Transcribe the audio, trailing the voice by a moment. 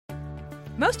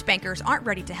Most bankers aren't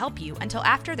ready to help you until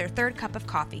after their third cup of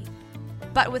coffee.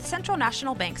 But with Central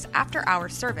National Bank's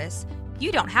after-hours service,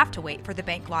 you don't have to wait for the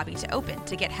bank lobby to open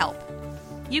to get help.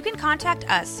 You can contact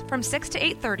us from 6 to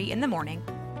 8:30 in the morning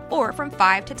or from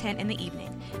 5 to 10 in the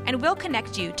evening, and we'll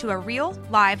connect you to a real,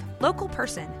 live, local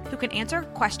person who can answer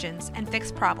questions and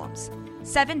fix problems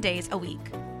 7 days a week.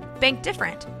 Bank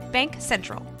different. Bank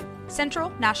Central. Central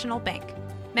National Bank.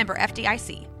 Member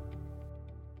FDIC.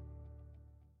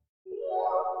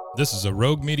 This is a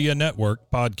Rogue Media Network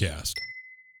podcast.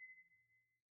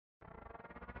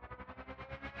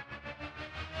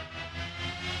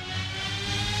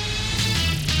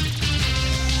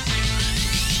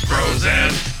 Bros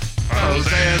and foes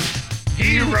and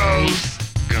heroes.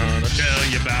 Gonna tell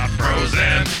you about bros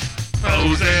and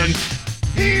foes and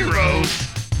heroes.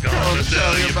 Gonna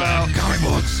tell you about comic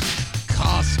books,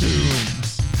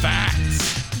 costumes,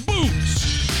 facts,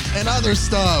 Boots! and other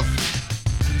stuff.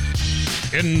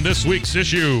 In this week's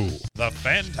issue, The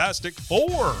Fantastic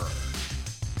Four.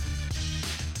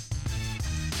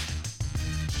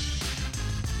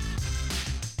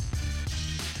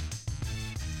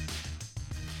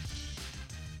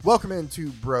 Welcome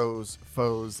into Bros,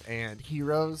 Foes, and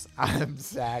Heroes. I'm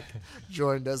Zach,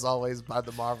 joined as always by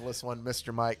the marvelous one,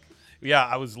 Mr. Mike. Yeah,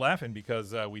 I was laughing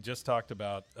because we just talked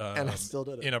about And I still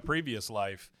did it. in a previous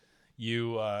life.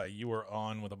 You were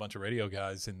on with a bunch of radio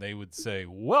guys, and they would say,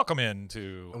 "Welcome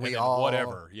into," And we then all-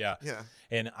 whatever. Yeah, Yeah.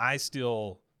 And I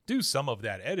still do some of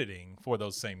that editing for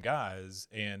those same guys,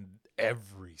 and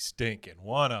every stinking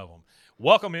one of them.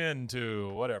 Welcome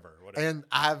into whatever. And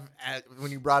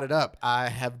when you brought it up, I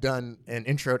have done an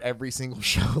intro to every single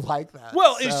show like that.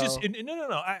 Well, it's So- just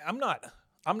no. I'm not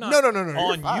No, you're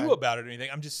on fine. you about it or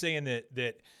anything. I'm just saying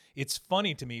that it's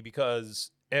funny to me because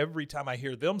every time I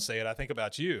hear them say it, I think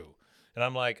about you, and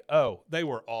I'm like, oh, they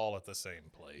were all at the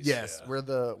same place. Yes, yeah. we're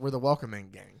the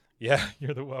welcoming gang. Yeah,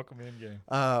 you're the welcome in game.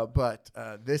 But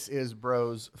this is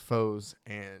Bros, Foes,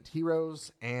 and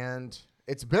Heroes, and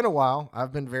it's been a while.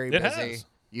 I've been very It busy. has.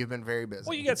 You've been very busy.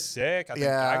 Well, you got sick. I think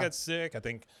Yeah. I got sick. I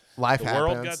think Life the happens.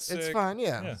 world got It's sick. fine.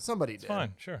 Yeah, Yeah, somebody it's did.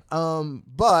 fine. Sure.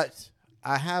 But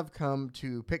I have come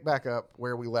to pick back up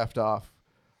where we left off,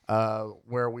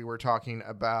 where we were talking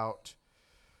about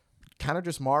kind of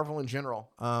just Marvel in general,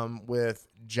 with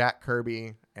Jack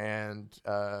Kirby and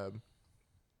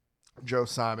Joe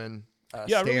Simon,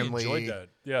 Yeah, I Stan really Lee, enjoyed that.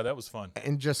 Yeah, that was fun.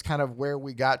 and just kind of where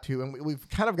we got to. And we've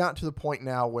kind of gotten to the point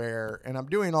now where, and I'm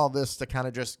doing all this to kind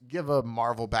of just give a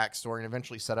Marvel backstory and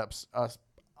eventually set us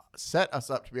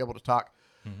up to be able to talk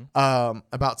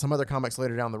about some other comics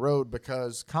later down the road,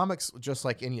 because comics, just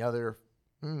like any other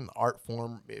art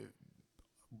form,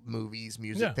 movies,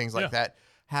 music, Yeah, things like yeah. that,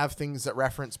 have things that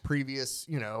reference previous,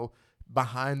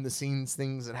 behind the scenes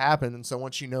things that happened. And so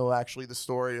once you know actually the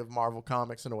story of Marvel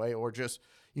Comics in a way, or just,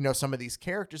 some of these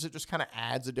characters, it just kind of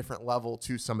adds a different level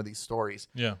to some of these stories.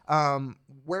 Yeah.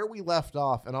 Where we left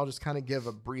off, and I'll just kind of give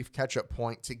a brief catch-up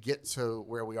point to get to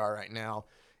where we are right now,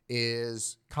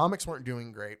 is comics weren't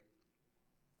doing great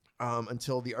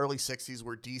until the early 60s,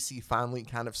 where DC finally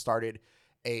kind of started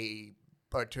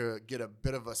to get a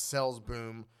bit of a sales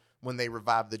boom when they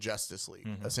revived the Justice League.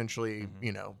 Essentially,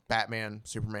 Batman,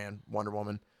 Superman, Wonder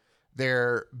Woman,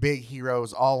 they're big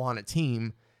heroes all on a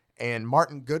team. And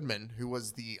Martin Goodman, who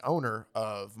was the owner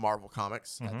of Marvel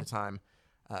Comics at the time,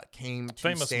 came to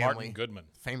Famous Stan Martin Lee. Goodman.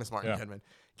 Famous Martin Yeah. Goodman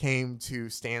came to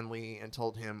Stan Lee and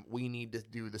told him, we need to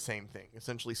do the same thing.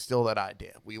 Essentially, still that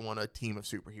idea. We want a team of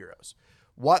superheroes.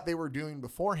 What they were doing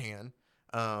beforehand,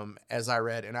 as I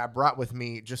read, and I brought with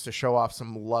me just to show off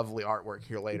some lovely artwork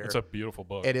here later. It's a beautiful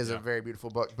book. It is yeah. a very beautiful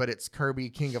book, but it's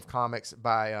Kirby, King of Comics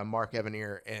by Mark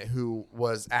Evanier, who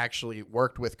was actually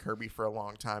worked with Kirby for a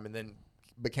long time and then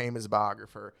became his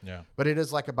biographer. Yeah. But it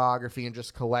is like a biography and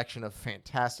just collection of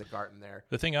fantastic art in there.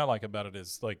 The thing I like about it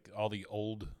is like all the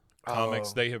old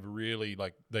comics. Oh. They have really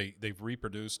they've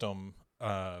reproduced them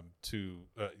to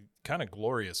kind of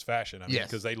glorious fashion. I mean, Yes.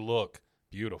 because they look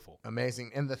beautiful.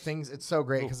 Amazing. And the things, it's so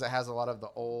great because it has a lot of the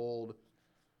old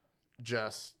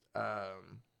just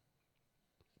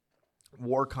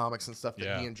war comics and stuff that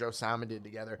Yeah. he and Joe Simon did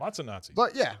together. Lots of Nazis.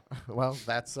 But yeah, well,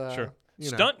 that's Sure.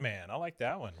 you know. Stuntman. I like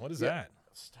that one. What is Yeah. that?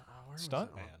 Where was Stuntman.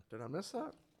 that one? Did I miss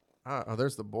that? Oh,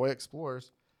 there's the Boy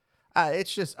Explorers.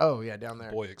 It's just down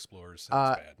there. Boy Explorers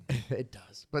sounds bad. It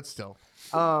does, but still.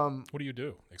 What do you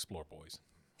do? Explore boys.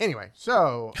 Anyway,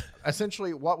 so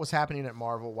essentially what was happening at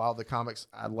Marvel while the comics,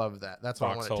 I love that. That's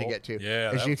what I wanted to Foxhole. get to.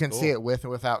 Yeah, As that you was can cool. see it with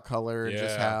and without color, Yeah.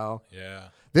 just how. Yeah.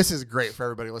 This is great for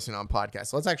everybody listening on podcasts.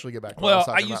 So let's actually get back to what I Well, was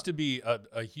I talking used about. to be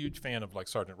a huge fan of like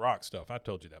Sergeant Rock stuff. I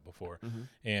told you that before,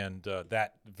 and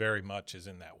that very much is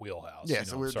in that wheelhouse. Yeah, you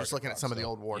so know, we were just Sergeant looking at Rock some of the stuff.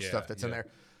 old war Yeah, stuff that's in yeah. there.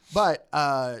 But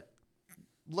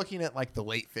looking at like the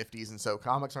late 50s, and so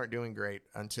comics aren't doing great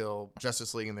until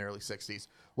Justice League in the early 60s.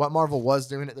 What Marvel was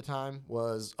doing at the time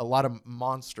was a lot of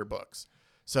monster books.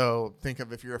 So think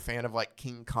of if you're a fan of like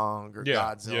King Kong or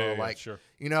Yeah, Godzilla, yeah, like, sure.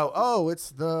 you know, oh, it's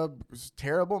the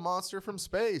terrible monster from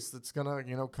space that's going to,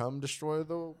 you know, come destroy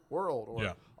the world, or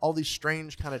Yeah. all these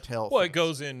strange kind of tale Well,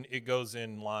 things. it goes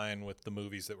in line with the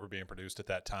movies that were being produced at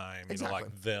that time. You know, Exactly.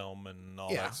 like Them and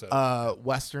all Yeah. that stuff.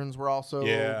 Westerns were also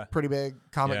Yeah. pretty big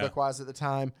comic Yeah. book wise at the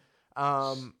time.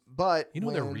 But You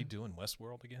know they're when- redoing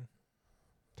Westworld again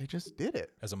They just did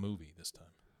it, as a movie this time.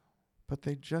 but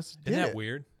they just did Isn't that it.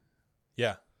 weird?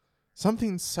 Yeah,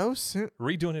 Something so soon.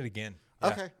 redoing it again. Yeah,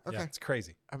 Okay, yeah, okay. it's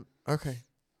crazy. Okay,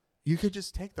 you could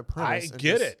just take the I premise. and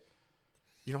get just- it.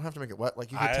 You don't have to make it what?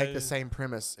 Like you could take I the same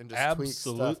premise and just tweak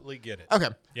stuff. Absolutely get it. Okay.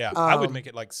 Yeah, I would Um, make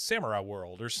it like Samurai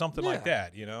World or something like yeah.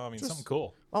 that. You know, I mean, Just- something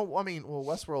cool. Oh, I mean, well,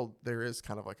 Westworld there is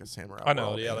kind of like a samurai. I know.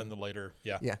 world, Yeah, and- in the later.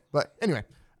 Yeah. Yeah, but anyway,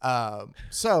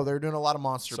 so they're doing a lot of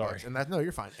monster Sorry. books, and no,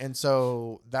 you're fine. And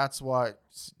so that's what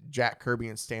Jack Kirby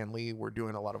and Stan Lee were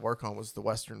doing a lot of work on, was the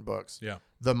Western books. Yeah.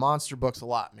 The monster books a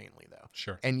lot, mainly though.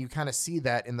 Sure. And you kind of see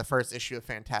that in the first issue of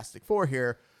Fantastic Four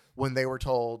here, when they were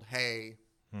told, "Hey,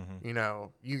 Mm-hmm. you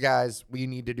know, you guys, we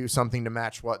need to do something to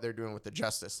match what they're doing with the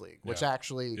Justice League." Which Yeah.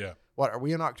 actually, Yeah. what are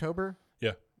we in October?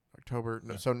 Yeah. October.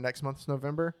 No, so next month's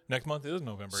November. Next month is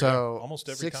November. So yeah, almost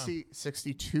every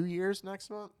 62 years next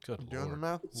month. Good I'm doing the Lord.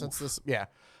 math since this. Yeah.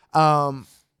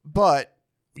 But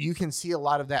you can see a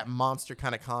lot of that monster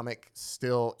kind of comic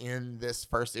still in this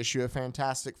first issue of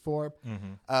Fantastic Four.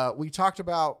 Mm-hmm. We talked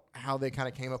about how they kind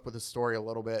of came up with the story a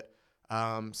little bit.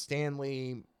 Stan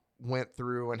Lee went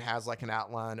through and has like an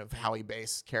outline of how he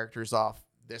based characters off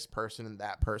this person and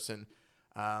that person.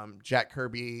 Jack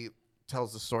Kirby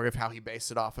tells the story of how he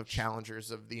based it off of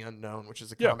Challengers of the Unknown, which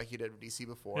is a Yeah. comic he did with DC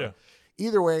before. Yeah.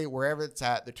 Either way, wherever it's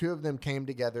at, the two of them came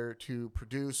together to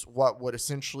produce what would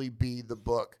essentially be the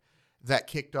book that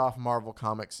kicked off Marvel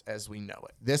Comics as we know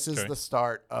it. This is Okay. the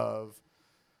start of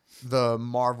the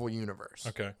Marvel universe.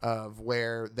 Okay. Of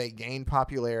where they gain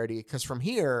popularity. Because from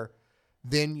here,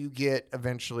 then you get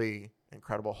eventually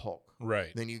Incredible Hulk.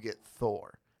 Right. Then you get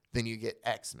Thor. Then you get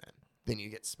X-Men. Then you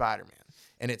get Spider-Man.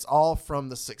 And it's all from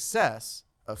the success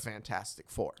of Fantastic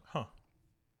Four. Huh.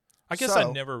 I guess I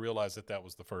So- never realized that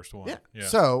was the first one. Yeah.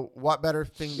 So, what better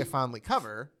thing to finally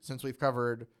cover, since we've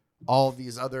covered all of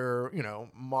these other, you know,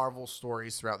 Marvel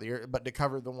stories throughout the year, but to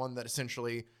cover the one that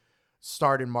essentially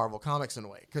started Marvel Comics in a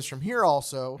way. Because from here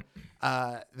also,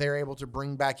 they're able to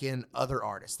bring back in other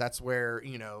artists. That's where,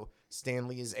 you know, Stan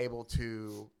Lee is able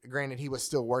to, granted, he was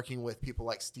still working with people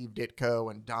like Steve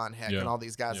Ditko and Don Heck Yeah. and all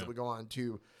these guys Yeah. that would go on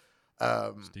to,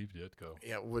 Steve Ditko.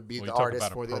 yeah, would be Well, the you talk artist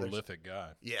about for a the others. prolific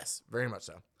guy. Yes, very much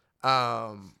so.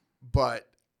 But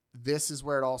this is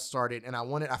where it all started, and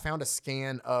I found a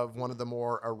scan of one of the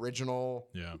more original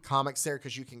Yeah. comics there,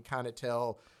 because you can kind of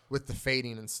tell with the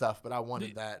fading and stuff. But I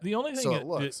wanted that. The only thing so that, it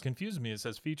looks. that confused me, it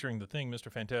says featuring the Thing, Mr.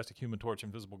 Fantastic, Human Torch,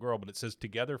 Invisible Girl, but it says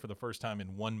together for the first time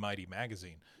in One Mighty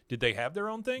magazine. Did they have their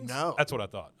own things? No. That's what I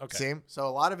thought. Okay. Same. So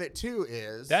a lot of it too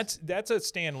is That's a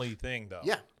Stan Lee thing, though.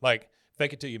 Yeah. Like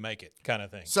fake it till you make it kind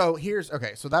of thing. So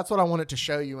so that's what I wanted to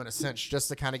show you in a sense, just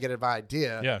to kind of get an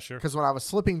idea. Yeah, sure. Because when I was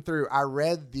flipping through, I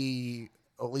read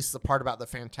at least the part about the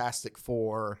Fantastic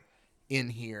Four in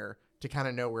here to kind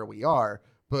of know where we are.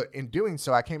 But in doing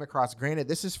so, I came across, granted,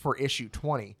 this is for issue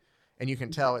 20, and you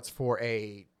can tell it's for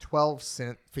a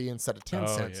 12-cent fee instead of 10 oh,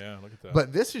 cents. yeah. Look at that.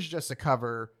 But this is just a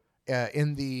cover.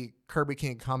 In the Kirby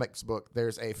King Comics book,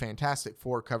 there's a Fantastic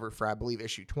Four cover for, I believe,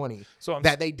 issue 20 So I'm-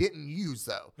 that they didn't use,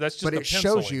 though. That's just but the it shows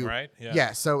penciling, you, right? Yeah.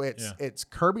 Yeah. So it's Yeah. it's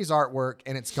Kirby's artwork,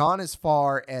 and it's gone as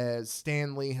far as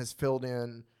Stan Lee has filled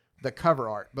in the cover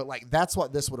art. But like that's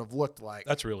what this would have looked like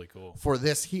That's really cool. for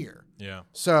this here. Yeah.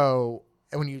 So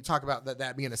and when you talk about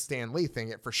that being a Stan Lee thing,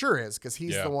 it for sure is, because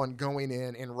he's Yeah. the one going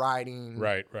in and writing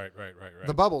Right.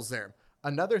 the bubbles there.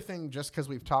 Another thing, just because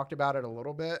we've talked about it a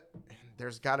little bit,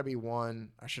 there's got to be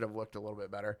one, I should have looked a little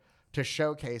bit better, to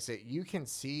showcase it. You can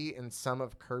see in some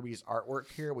of Kirby's artwork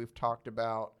here, we've talked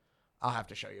about, I'll have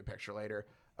to show you a picture later,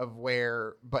 of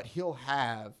where, but he'll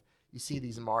have, you see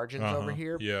these margins over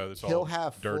here? Yeah, that's He'll all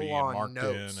have dirty and full-on marked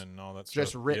notes in and all that stuff.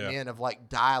 just written Yeah. in of like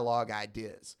dialogue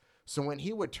ideas. So when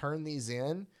he would turn these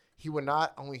in, he would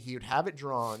have it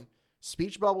drawn,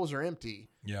 speech bubbles are empty.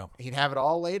 Yeah. He'd have it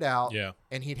all laid out. Yeah.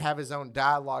 And he'd have his own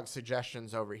dialogue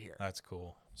suggestions over here. That's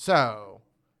cool. So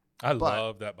I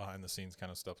love that behind the scenes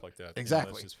kind of stuff like that.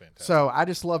 exactly. That's just fantastic. So I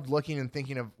just loved looking and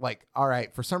thinking of like, all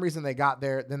right, for some reason they got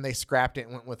there, then they scrapped it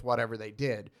and went with whatever they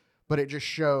did. But it just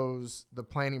shows the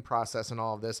planning process and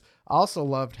all of this. I also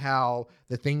loved how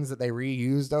the things that they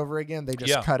reused over again, they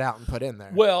just cut out and put in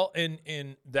there. Well,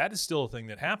 and that is still a thing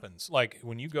that happens. Like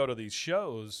when you go to these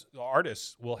shows, the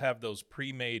artists will have those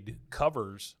pre-made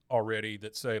covers already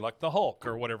that say like the Hulk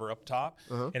or whatever up top,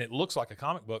 and it looks like a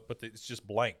comic book, but it's just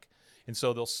blank. And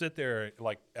so they'll sit there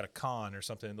like at a con or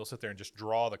something, and they'll sit there and just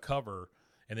draw the cover,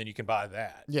 and then you can buy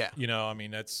that. Yeah. You know, I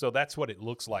mean, that's what it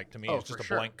looks like to me. It's just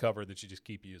a blank cover that you just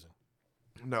keep using.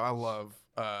 No, I love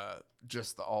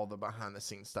just all the behind the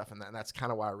scenes stuff and that. And that's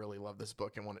kind of why I really love this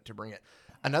book and wanted to bring it.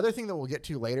 Another thing that we'll get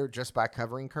to later, just by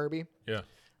covering Kirby. Yeah.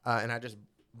 And I just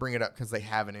bring it up because they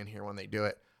have it in here when they do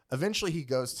it. Eventually, he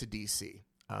goes to DC,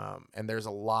 and there's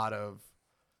a lot of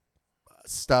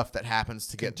stuff that happens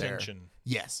to get there. Contention.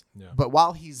 Yes. Yeah. But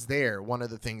while he's there, one of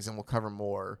the things, and we'll cover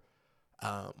more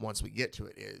once we get to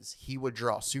it, is he would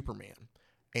draw Superman.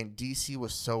 And DC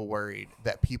was so worried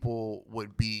that people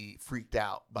would be freaked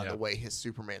out by the way his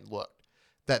Superman looked,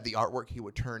 that the artwork he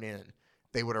would turn in,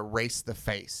 they would erase the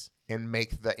face and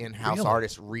make the in-house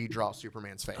artist redraw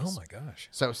Superman's face. Oh, my gosh.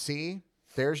 So see,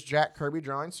 there's Jack Kirby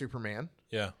drawing Superman,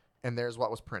 Yeah. and there's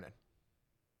what was printed.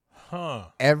 Huh.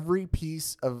 Every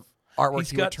piece of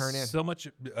artwork he would got turn in. so much.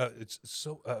 It's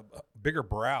so bigger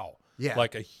brow. Yeah.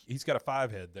 Like he's got a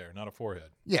 5 head there, not a 4 head.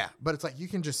 Yeah, but it's like you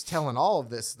can just tell in all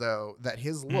of this, though, that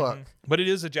his look, But it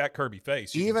is a Jack Kirby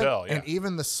face. You can tell. Yeah. and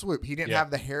even the swoop, he didn't have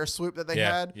the hair swoop that they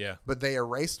had, but they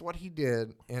erased what he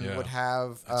did and would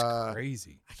have, that's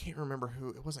crazy. I can't remember who,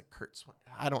 it wasn't Kurt Swan.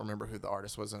 I don't remember who the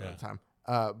artist was at the time,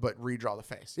 but redraw the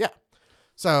face. Yeah.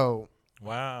 So.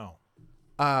 Wow.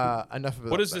 Enough of it.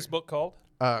 What is this book called?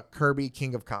 Kirby,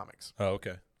 King of Comics. Oh,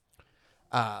 okay.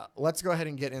 Let's go ahead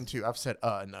and get into, I've said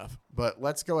enough, but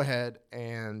let's go ahead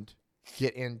and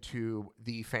get into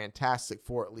the Fantastic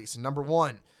Four at least. Number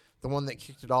one, the one that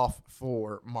kicked it off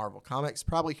for Marvel Comics,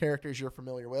 probably characters you're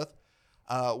familiar with.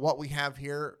 What we have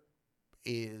here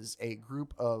is a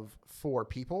group of 4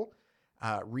 people.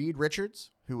 Reed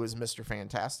Richards, who was Mr.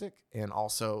 Fantastic and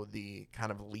also the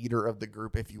kind of leader of the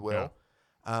group, if you will.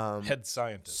 Head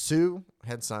scientist.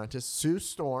 Sue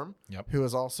Storm, who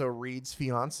is also Reed's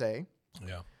fiance.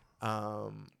 Yeah.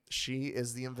 She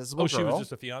is the Invisible Girl. She was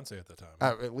just a fiance at the time.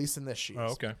 At least in this, she is.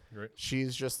 Oh, okay, great. She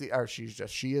is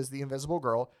the Invisible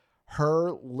Girl.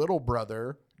 Her little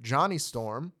brother, Johnny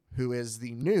Storm, who is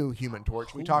the new Human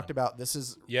Torch. We talked about this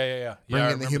is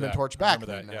bringing the Human Torch back.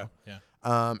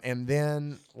 Yeah. And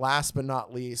then last but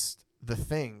not least, the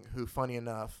Thing, who, funny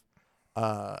enough,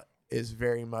 is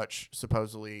very much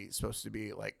supposedly supposed to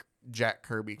be like Jack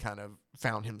Kirby kind of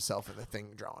found himself in the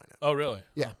Thing drawing it. Oh, really?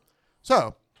 Yeah.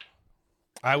 So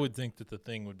I would think that the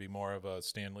Thing would be more of a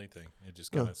Stan Lee thing. It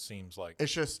just kind of seems like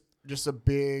it's just a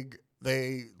big.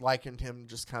 They likened him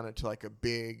just kind of to like a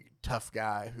big tough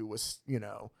guy who was,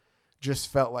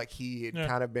 just felt like he had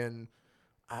kind of been,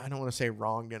 I don't want to say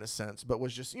wronged in a sense, but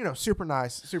was just, super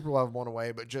nice, super lovable in a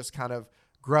way, but just kind of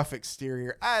gruff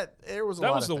exterior. There was a lot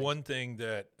of That was the things. one thing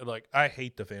that, like, I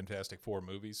hate the Fantastic Four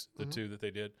movies, the 2 that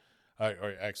they did.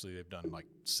 Or actually, they've done like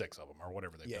 6 of them or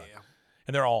whatever they've done. Yeah.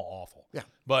 And they're all awful. Yeah.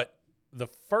 But the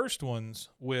first ones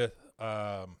with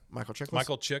Michael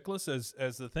Chiklis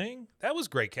as the Thing, that was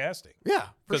great casting. Yeah, for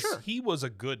because sure. he was a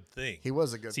good Thing. He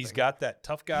was a good He's Thing. got that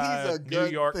tough guy New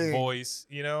York Thing. voice,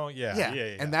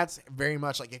 Yeah. And that's very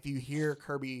much like if you hear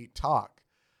Kirby talk,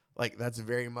 like that's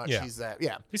very much he's that.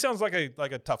 Yeah. He sounds like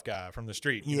a tough guy from the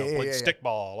street. Playing stickball,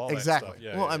 all exactly. that stuff.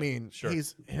 Yeah, well, I mean, sure.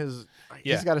 he's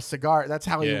got a cigar. That's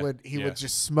how he would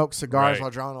just smoke cigars while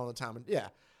drawing all the time.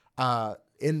 And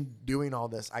in doing all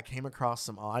this, I came across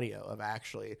some audio of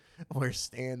actually where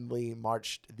Stan Lee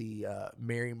marched the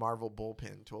Mary Marvel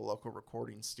bullpen to a local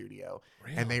recording studio,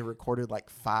 and they recorded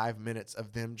like 5 minutes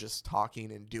of them just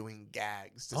talking and doing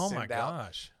gags to send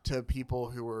out to people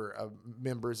who were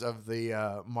members of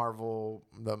the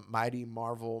Mighty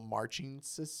Marvel Marching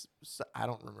I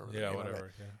don't remember. Yeah,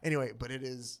 whatever. Yeah. Anyway, but it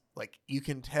is like you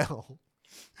can tell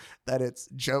that it's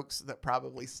jokes that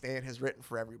probably Stan has written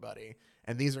for everybody.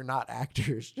 And these are not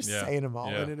actors just saying them all.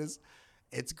 And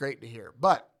it's great to hear.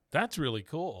 But that's really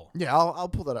cool. Yeah, I'll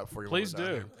pull that up for you. Please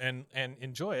do. And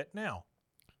enjoy it now.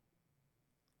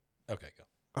 Okay, go.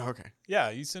 Oh, okay. Yeah,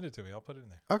 you send it to me. I'll put it in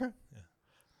there. Okay.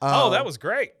 Yeah. That was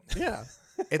great. Yeah.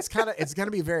 It's going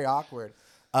to be very awkward.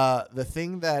 The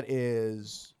thing that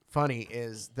is funny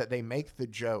is that they make the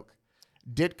joke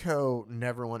Ditko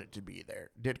never wanted to be there.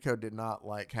 Ditko did not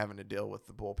like having to deal with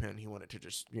the bullpen. He wanted to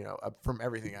just, from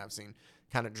everything I've seen,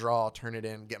 kind of draw, turn it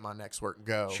in, get my next work,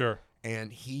 go. Sure.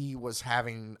 And he was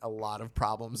having a lot of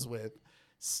problems with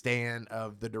Stan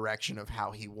of the direction of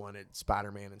how he wanted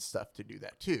Spider-Man and stuff to do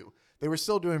that too. They were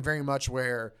still doing very much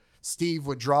where Steve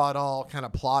would draw it all, kind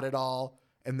of plot it all,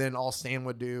 and then all Stan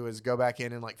would do is go back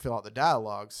in and like fill out the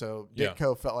dialogue. So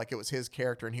Ditko felt like it was his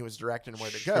character and he was directing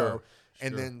where to go.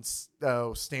 And then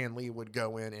Stan Lee would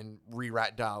go in and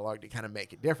rewrite dialogue to kind of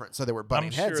make it different. So they were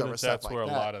butting heads over stuff like that. That's where a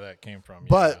lot of that came from.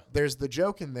 But there's the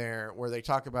joke in there where they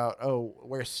talk about,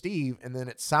 where's Steve? And then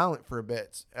it's silent for a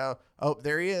bit. Oh,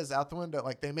 there he is out the window.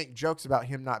 Like they make jokes about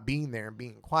him not being there and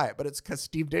being quiet, but it's because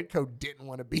Steve Ditko didn't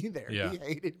want to be there. Yeah. He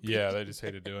hated they just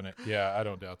hated doing it. Yeah, I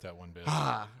don't doubt that one bit.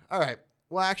 All right.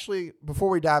 Well, actually, before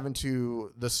we dive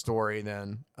into the story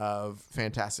then of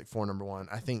Fantastic Four #1,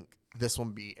 I think this will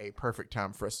be a perfect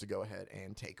time for us to go ahead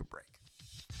and take a break.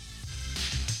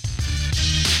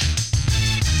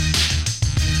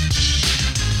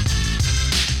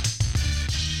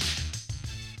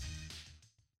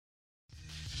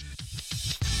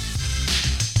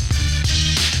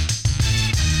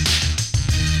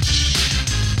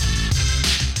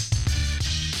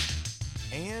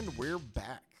 And we're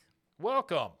back.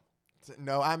 Welcome.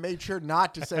 No, I made sure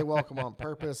not to say welcome on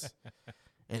purpose.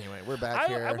 Anyway, we're back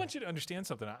here. I want you to understand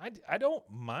something. I don't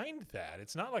mind that.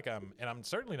 It's not like I'm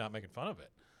certainly not making fun of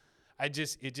it.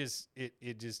 It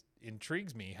just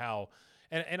intrigues me how,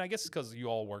 and I guess it's because you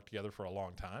all worked together for a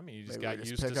long time and you just got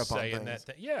used to saying that.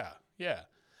 Yeah.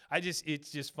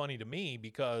 It's just funny to me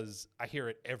because I hear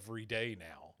it every day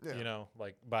now,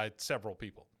 like by several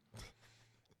people.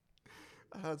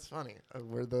 That's funny.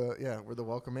 We're the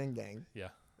welcome in gang. Yeah.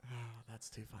 Oh, that's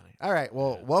too funny. All right.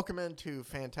 Well, welcome into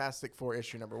Fantastic Four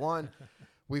issue #1.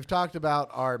 We've talked about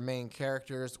our main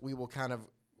characters. We will kind of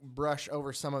brush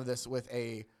over some of this with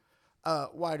a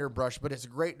wider brush, but it's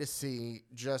great to see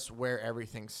just where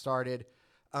everything started.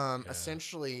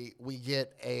 Essentially, we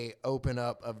get a open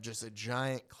up of just a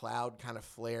giant cloud kind of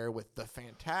flare with the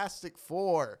Fantastic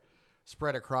Four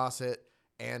spread across it.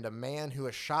 And a man who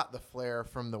has shot the flare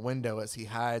from the window as he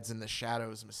hides in the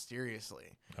shadows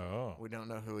mysteriously. Oh. We don't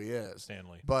know who he is.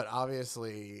 Stanley. But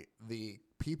obviously, the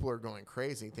people are going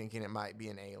crazy thinking it might be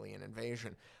an alien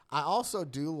invasion. I also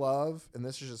do love, and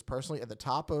this is just personally, at the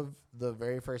top of the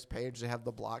very first page, they have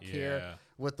the block here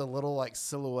with the little like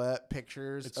silhouette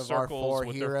pictures of our four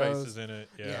with heroes. Their faces in it.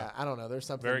 Yeah, I don't know. There's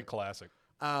something. Very classic.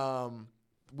 We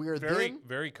are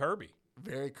very Kirby.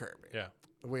 Very Kirby. Yeah.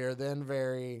 We are then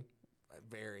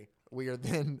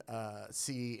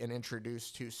see and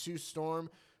introduced to Sue Storm,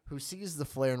 who sees the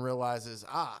flare and realizes,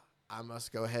 I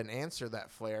must go ahead and answer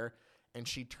that flare, and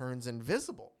she turns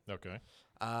invisible. Okay.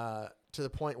 To the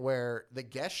point where the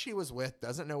guest she was with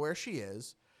doesn't know where she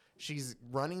is. She's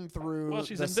running through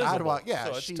she's the invisible, sidewalk. Yeah,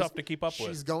 so it's tough to keep up with.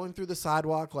 She's going through the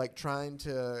sidewalk, like trying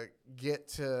to get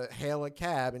to hail a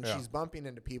cab, and she's bumping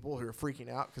into people who are freaking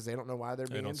out because they don't know why they're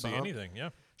being bumped. They don't see anything.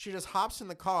 Yeah. She just hops in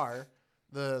the car.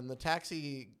 The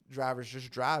taxi driver's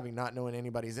just driving, not knowing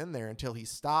anybody's in there until he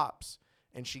stops,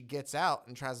 and she gets out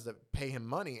and tries to pay him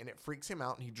money, and it freaks him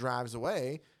out, and he drives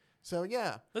away. So,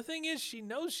 yeah. The thing is, she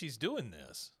knows she's doing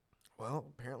this. Well,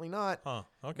 apparently not. Huh.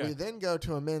 Okay. We then go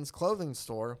to a men's clothing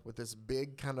store with this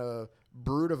big kind of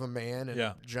brute of a man in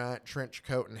a giant trench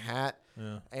coat and hat.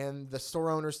 Yeah. And the store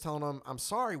owner's telling him, I'm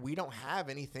sorry, we don't have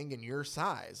anything in your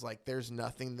size. Like, there's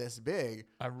nothing this big.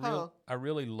 I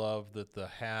really love that the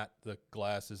hat, the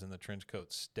glasses, and the trench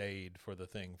coat stayed for the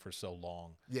thing for so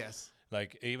long. Yes.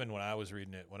 Like, even when I was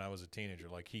reading it when I was a teenager,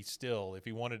 like, he still, if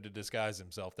he wanted to disguise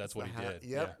himself, that's what he did.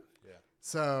 Yep. Yeah.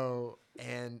 So,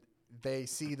 and they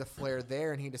see the flare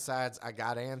there, and he decides, I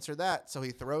got to answer that. So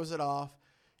he throws it off,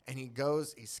 and he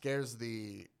scares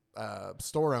the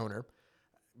store owner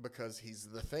because he's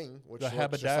the thing, which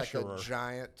looks just like a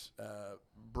giant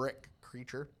brick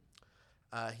creature.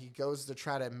 He goes to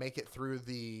try to make it through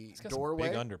the He's got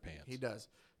doorway. some big underpants. He does,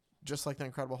 just like the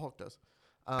Incredible Hulk does.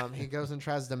 He goes and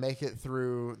tries to make it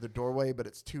through the doorway, but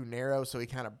it's too narrow, so he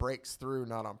kind of breaks through,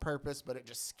 not on purpose, but it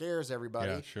just scares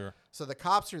everybody. Yeah, sure. So the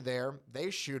cops are there.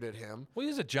 They shoot at him. Well,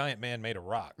 he's a giant man made of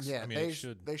rocks. Yeah, I mean,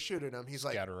 they shoot at him. He's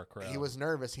like, scatter a crowd. He was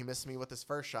nervous. He missed me with his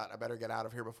first shot. I better get out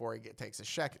of here before he takes a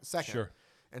second. Sure.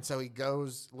 And so he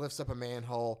goes, lifts up a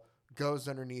manhole, goes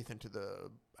underneath into the,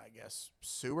 I guess,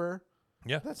 sewer.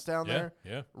 Yeah. That's down there.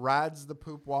 Yeah. Rides the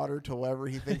poop water to wherever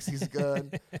he thinks he's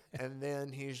good. And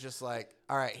then he's just like,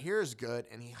 all right, here's good.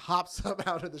 And he hops up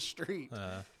out of the street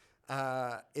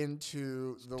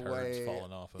into the way.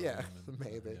 Falling off of him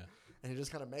maybe. Yeah. And he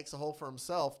just kind of makes a hole for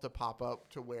himself to pop up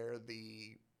to where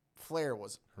the flare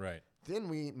was. Right. Then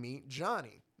we meet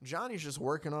Johnny. Johnny's just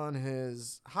working on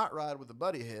his hot rod with a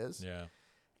buddy of his. Yeah.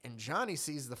 And Johnny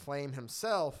sees the flame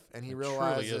himself, and he It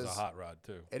realizes truly is a hot rod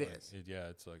too. It Like, is. Yeah,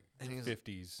 it's like And he's-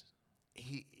 50s.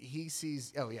 He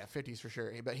sees 50s for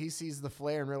sure. But he sees the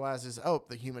flare and realizes, oh,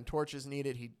 the Human Torch is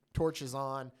needed. He torches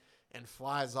on and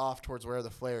flies off towards where the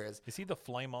flare is. Is he the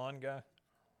flame on guy?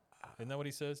 Isn't that what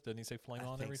he says? Doesn't he say flame I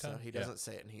on think every so. time? He doesn't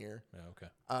say it in here. Yeah.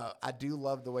 Okay. I do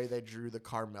love the way they drew the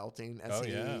car melting as Oh,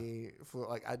 he yeah. flew.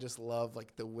 Like I just love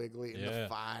like the wiggly and the Yeah.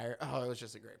 fire. Oh, it was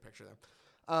just a great picture there.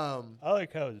 I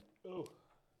like how.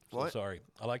 So What? sorry.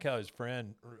 I like how his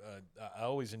friend. I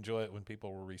always enjoy it when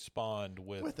people respond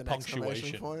with With an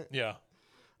exclamation punctuation. point? Yeah.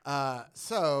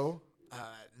 So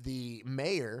the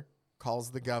mayor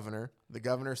calls the governor. The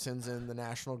governor sends in the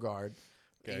National Guard.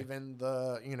 Okay. Even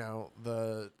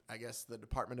I guess the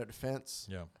Department of Defense.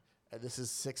 Yeah. This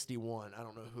is 61. I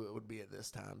don't know who it would be at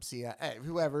this time. CIA,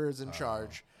 whoever is in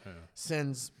charge, yeah.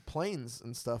 sends planes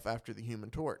and stuff after the Human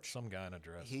Torch. Some guy in a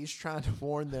dress. He's trying to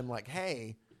warn them, like,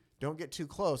 hey, don't get too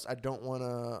close. I don't want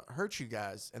to hurt you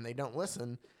guys. And they don't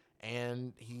listen.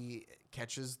 And he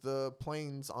catches the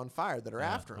planes on fire that are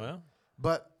after him. Well,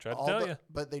 But Tried to all tell the- ya.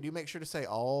 But they do make sure to say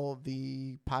all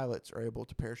the pilots are able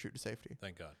to parachute to safety.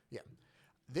 thank God. Yeah.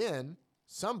 Then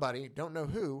somebody, don't know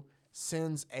who,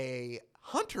 sends a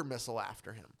hunter missile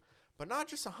after him. But not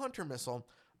just a hunter missile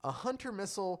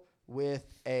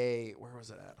with a, where was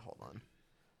it at? Hold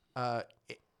on.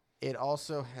 It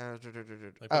also has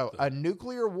a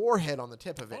nuclear warhead on the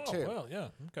tip of it Oh too. well, yeah.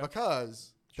 Okay.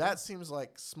 Because that seems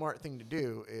like smart thing to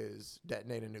do is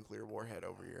detonate a nuclear warhead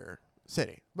over your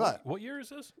city. But What year is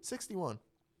this? 61.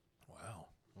 Wow.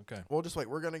 Okay. We'll just wait.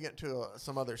 We're going to get to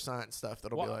some other science stuff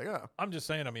that'll Well, be like, oh. I'm just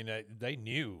saying. I mean, they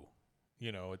knew.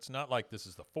 You know, it's not like this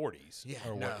is the 40s. Yeah,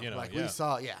 Or no, what, you know, like yeah. we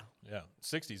saw, yeah, Yeah.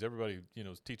 60s. Everybody,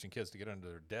 is teaching kids to get under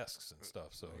their desks and stuff.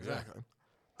 So exactly.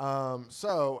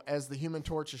 So as the Human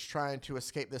Torch is trying to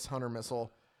escape this hunter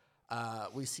missile,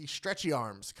 we see Stretchy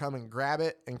Arms come and grab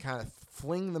it and kind of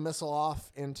fling the missile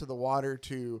off into the water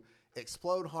to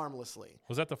explode harmlessly.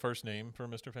 Was that the first name for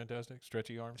Mr. Fantastic?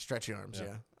 Stretchy Arms? Stretchy Arms,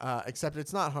 Yeah. yeah. Except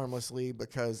it's not harmlessly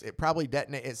because it probably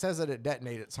detonates. It says that it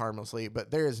detonates harmlessly, but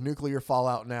there is nuclear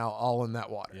fallout now all in that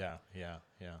water. Yeah.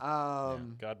 Yeah.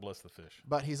 God bless the fish.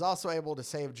 But he's also able to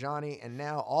save Johnny, and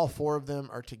now all four of them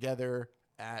are together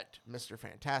at Mr.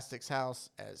 Fantastic's house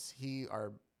as he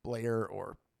or Blair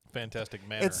or Fantastic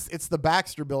Manor. it's the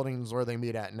Baxter buildings where they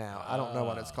meet at now. I don't know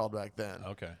what it's called back then.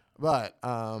 Okay. But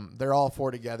they're all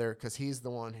four together because he's the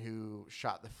one who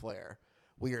shot the flare.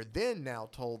 We are then now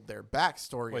told their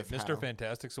backstory Wait, of Mr. how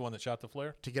Fantastic's the one that shot the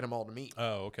flare? to get them all to meet.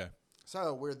 Oh, okay.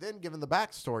 So we're then given the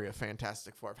backstory of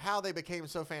Fantastic Four, of how they became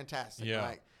so fantastic. Yeah.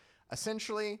 Like,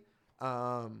 essentially,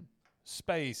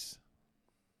 Space.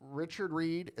 Richard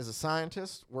Reed is a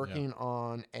scientist working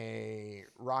on a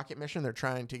rocket mission. They're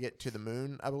trying to get to the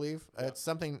moon, I believe. It's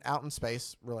something out in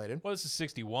space related. Well, this is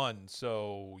 61,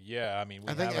 so yeah, I mean,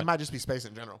 I think it might just be space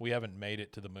in general. we haven't made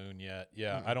it to the moon yet.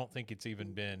 Yeah, I don't think it's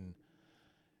even been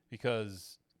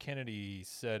because Kennedy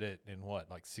said it in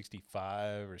what, like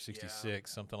 65 or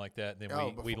 66, something like that. And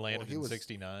then we before- landed he in was-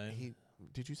 69.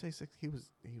 Did you say six? He was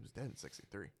dead in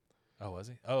 63. Oh, was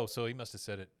he? Oh, so he must have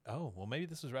said it. Oh, well, maybe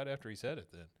this was right after he said it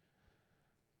then.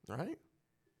 Right?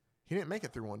 He didn't make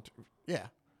it through one. Yeah.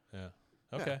 Yeah.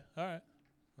 Okay. All right.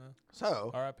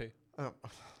 So, R.I.P.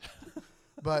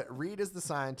 but Reed is the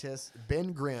scientist.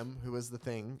 Ben Grimm, who is the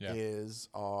thing, Yeah. is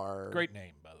our Great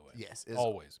name, by the way. Yes, is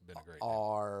Always been a great name.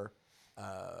 our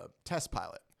test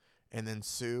pilot, and then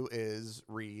Sue is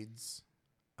Reed's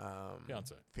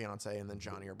fiance, and then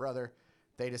Johnny, her brother.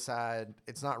 They decide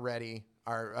it's not ready.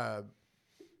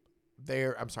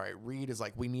 Reed is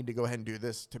like, we need to go ahead and do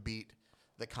this to beat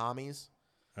the commies,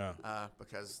 Oh.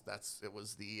 because it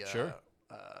was the Sure.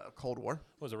 Cold War.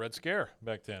 It was a Red Scare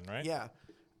back then, right? Yeah.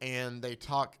 And they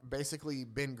talk, basically,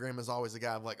 Ben Grimm is always the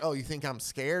guy of like, oh, you think I'm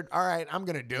scared? All right, I'm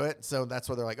going to do it. So that's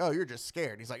why they're like, oh, you're just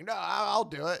scared. He's like, no, I'll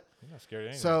do it. I'm not scared of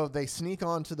anything. So they sneak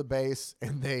onto the base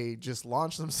and they just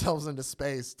launch themselves into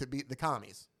space to beat the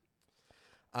commies.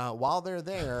 While they're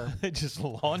there, they just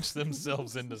launched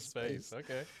themselves into space.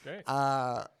 Okay, great.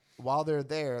 while they're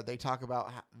there, they talk about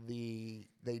how they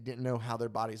didn't know how their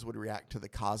bodies would react to the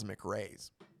cosmic rays.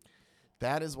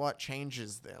 That is what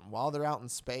changes them. While they're out in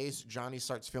space, Johnny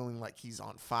starts feeling like he's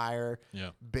on fire.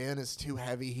 Yeah. Ben is too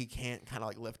heavy. He can't kind of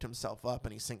like lift himself up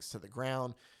and he sinks to the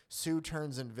ground. Sue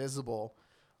turns invisible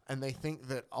and they think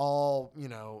that all,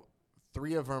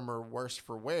 three of them are worse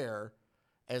for wear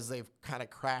as they've kind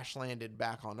of crash landed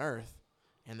back on Earth.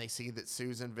 And they see that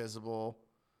Sue's invisible.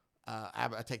 I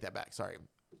take that back. Sorry.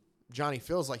 Johnny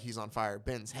feels like he's on fire.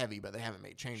 Ben's heavy, but they haven't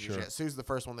made changes Sure. yet. Sue's the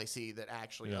first one they see that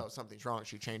actually, Yeah. oh, something's wrong.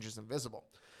 She changes invisible.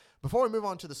 Before we move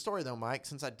on to the story, though, Mike,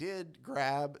 since I did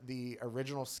grab the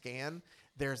original scan,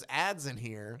 there's ads in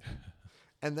here,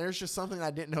 and there's just something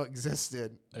I didn't know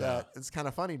existed that it's kind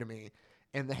of funny to me.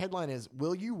 And the headline is,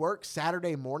 will you work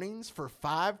Saturday mornings for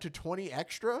 $5 to $20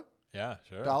 extra? Yeah,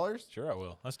 sure. Dollars? Sure, I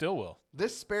will. I still will.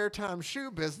 This spare time shoe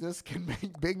business can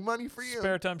make big money for you.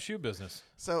 Spare time shoe business.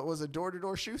 So it was a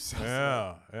door-to-door shoe salesman.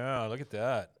 Yeah. Look at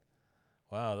that.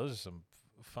 Wow, those are some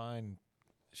fine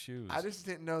shoes. I just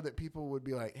didn't know that people would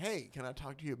be like, hey, can I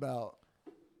talk to you about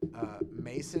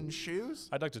Mason shoes?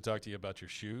 I'd like to talk to you about your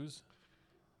shoes.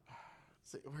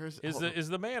 See, where's Is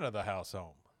the man of the house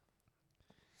home?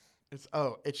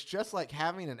 It's just like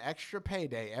having an extra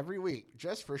payday every week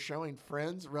just for showing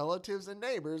friends, relatives, and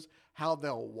neighbors how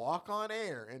they'll walk on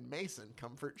air in Mason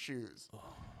comfort shoes.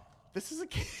 This is a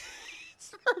kid.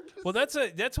 Well, that's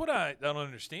what I don't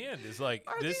understand. Is like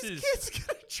Are this these is. kids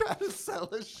gonna try to sell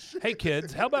us shit? Hey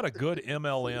kids, how about a good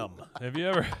MLM? Have you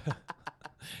ever?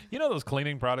 You know those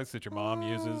cleaning products that your mom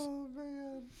uses? Oh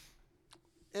man.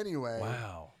 Anyway.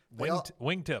 Wow. They all-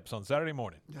 Wing tips on Saturday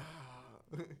morning.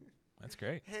 That's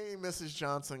great. Hey, Mrs.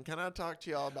 Johnson, can I talk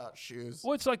to y'all about shoes?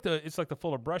 Well, it's like the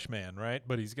Fuller Brush Man, right?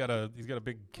 But he's got a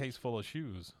big case full of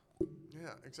shoes. Yeah,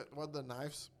 except what the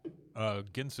knives?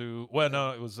 Ginsu. Well,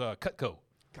 no, it was Cutco.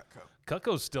 Cutco.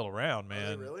 Cutco's still around,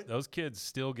 man. really? Those kids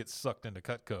still get sucked into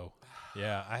Cutco.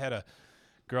 Yeah, I had a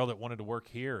girl that wanted to work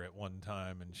here at one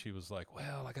time, and she was like,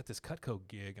 "Well, I got this Cutco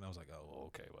gig," and I was like, "Oh,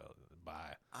 okay, well,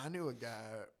 bye." I knew a guy.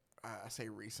 I say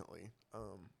recently,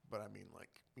 but I mean like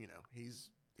he's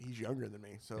younger than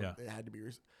me, so Yeah. it had to be.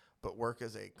 But work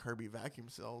as a Kirby vacuum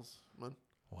salesman,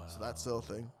 Wow. so that's still a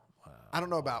thing. Wow. I don't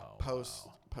know about Wow.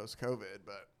 post COVID,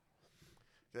 but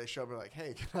they showed me like,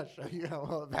 hey, can I show you how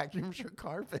well it vacuums your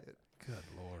carpet? Good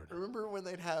Lord. Remember when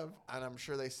they'd have, and I'm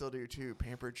sure they still do too,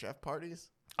 pampered chef parties?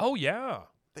 Oh yeah.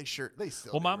 They still.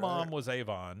 Well, do, my right? mom was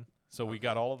Avon, so we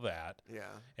got all of that. Yeah.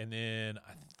 And then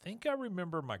I think I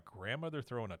remember my grandmother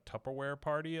throwing a Tupperware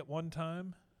party at one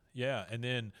time. Yeah, and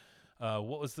then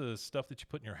what was the stuff that you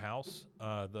put in your house?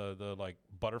 The like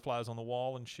butterflies on the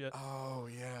wall and shit. Oh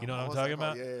yeah. You know what I'm was talking that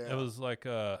called? about? Yeah. It was like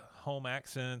home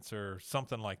accents or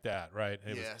something like that, right?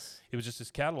 Yes. It was just this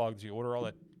catalog that you order all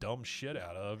that dumb shit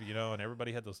out of, and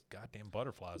everybody had those goddamn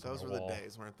butterflies on Those their were wall. the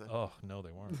days, weren't they? Oh no,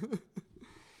 they weren't.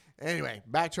 Anyway,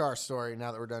 back to our story.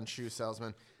 Now that we're done shoe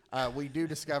salesman, we do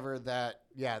discover that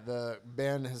the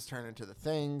Ben has turned into the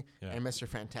Thing, Yeah. and Mr.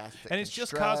 Fantastic, And can it's just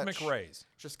stretch. cosmic rays.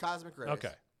 Just cosmic rays.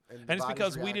 Okay. the And it's body's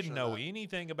because we reaction didn't to know that.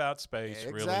 anything about space,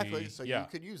 Exactly. really. So yeah. you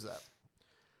could use that.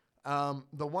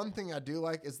 The one thing I do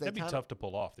like is they That'd be kinda- tough to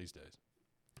pull off these days.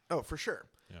 Oh, for sure.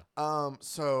 Yeah.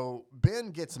 So Ben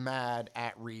gets mad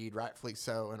at Reed, rightfully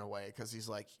so, in a way, because he's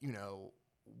like,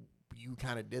 you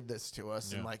kind of did this to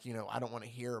us, and Yeah. I don't want to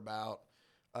hear about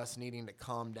us needing to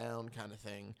calm down, kind of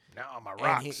thing. Now I'm a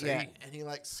And he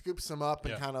like scoops him up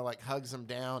and Yeah. kind of like hugs him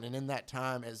down. And in that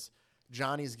time, as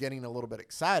Johnny's getting a little bit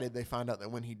excited, they find out that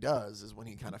when he does is when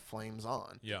he kind of flames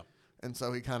on. Yeah. And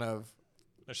so he kind of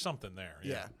There's something there.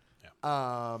 yeah.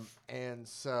 Yeah. And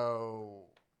so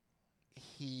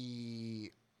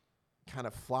he kind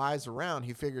of flies around.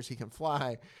 He figures he can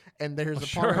fly. And there's a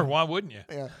Sure. part. Why wouldn't you?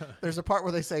 Yeah. There's a part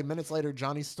where they say minutes later,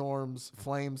 Johnny Storm's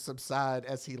flames subside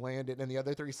as he landed, and the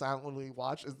other three silently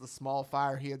watch as the small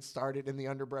fire he had started in the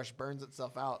underbrush burns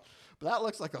itself out. But that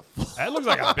looks like a. That looks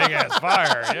like a big ass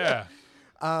fire. Yeah.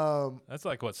 Um. That's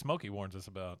like what Smokey warns us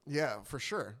about. Yeah, for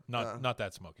sure. Not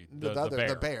that Smokey. the The other- bear.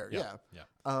 the bear, yeah.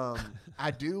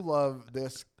 I do love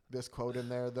this quote in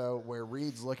there though, where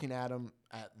Reed's looking at him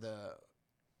at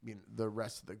the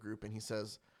rest of the group, and he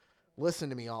says, "Listen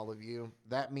to me, all of you.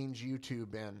 That means you too,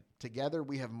 Ben. Together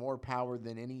we have more power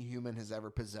than any human has ever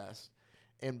possessed."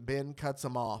 And Ben cuts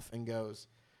him off and goes,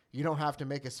 "You don't have to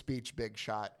make a speech, big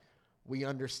shot. We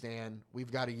understand.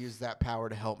 We've got to use that power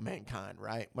to help mankind,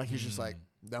 right?" Like he's just like,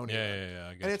 "Don't even." Yeah.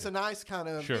 I get And it's you. a nice kind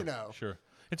of, Sure. Sure.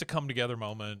 It's a come together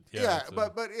moment. Yeah, it's a-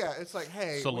 but yeah, it's like,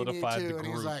 hey, solidified we need the to, and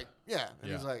he's group. like, yeah,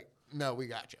 and he's Yeah. like, no, we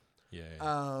got you.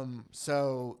 yeah.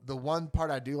 So the one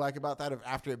part I do like about that, of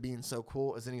after it being so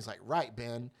cool, is then he's like, right,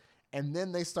 Ben, and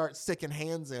then they start sticking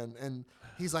hands in, and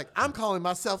he's like, I'm calling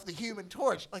myself the Human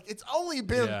Torch. Like it's only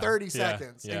been Yeah, 30 yeah,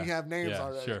 seconds, yeah, and you have names yeah,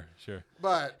 already. Sure.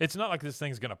 But It's not like this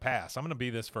thing's gonna pass. I'm gonna be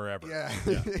this forever. yeah,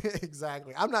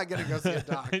 exactly. I'm not gonna go see a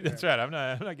doctor. That's right. I'm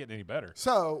not getting any better.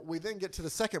 So we then get to the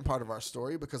second part of our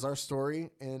story, because our story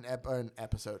in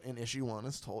issue 1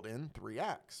 is told in 3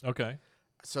 acts. Okay.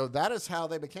 So that is how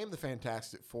they became the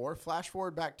Fantastic Four. Flash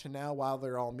forward back to now while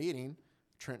they're all meeting.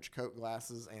 trench coat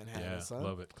glasses and hat Yeah, in the sun.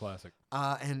 love it. Classic.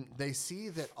 And they see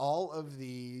that all of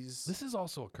these. This is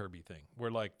also a Kirby thing where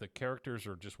like the characters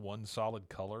are just one solid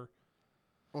color.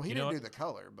 Well, he you know didn't what? do the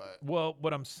color, but Well,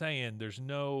 what I'm saying, there's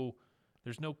no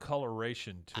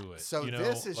coloration to it. so you know?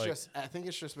 this is like, just. I think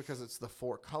it's just because it's the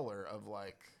 4 color of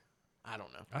like. I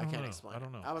don't know. I don't can't know. explain. I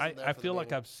don't know. wasn't there I for the feel like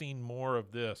meeting. I've seen more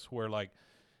of this where like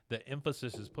the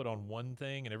emphasis is put on one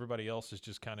thing and everybody else is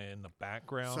just kind of in the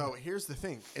background. So here's the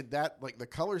thing: that like the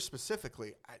color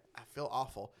specifically, I feel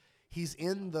awful. He's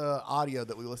in the audio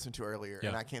that we listened to earlier,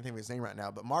 and Yeah. I can't think of his name right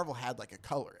now. But Marvel had like a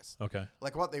colorist. okay.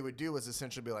 Like what they would do is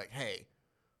essentially be like, "Hey,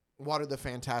 what are the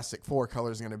Fantastic Four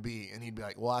colors going to be?" And he'd be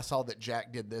like, "Well, I saw that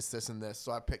Jack did this, this, and this,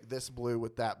 so I picked this blue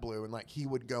with that blue." And like he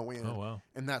would go in, Oh, wow.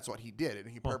 and that's what he did, and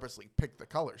he purposely picked the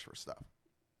colors for stuff.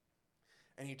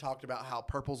 And he talked about how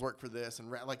purples work for this,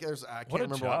 and like there's I can't What a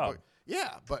remember job. what book.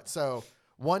 Yeah, but so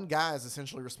one guy is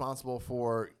essentially responsible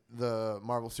for the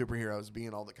Marvel superheroes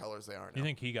being all the colors they are now. You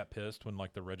think he got pissed when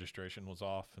like the registration was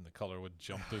off and the color would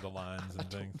jump through the lines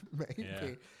and things? Maybe.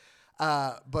 Yeah.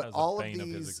 But That was all the of bane of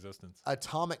his these existence.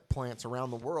 atomic plants around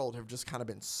the world have just kind of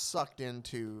been sucked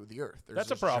into the earth. There's That's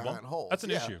a just problem. giant holes. That's an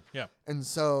Yeah. issue. Yeah. And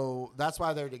so that's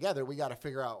why they're together. We got to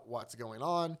figure out what's going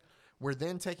on. We're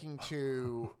then taking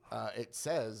to, it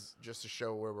says, just to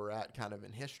show where we're at kind of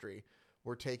in history,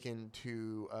 we're taken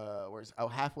to,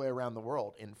 halfway around the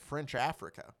world in French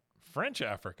Africa. French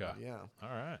Africa. Yeah. All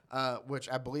right.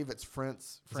 Which I believe it's French,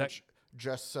 that-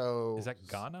 just so. Is that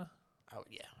Ghana? Oh,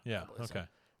 yeah. Yeah. I believe so. Okay.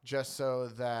 Just so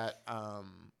that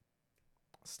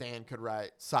Stan could write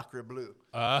Sacre Bleu.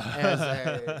 Uh,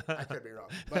 I could be wrong,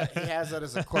 but he has that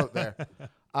as a quote there.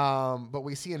 But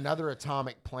we see another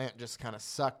atomic plant just kind of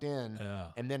sucked in,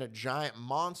 Yeah. and then a giant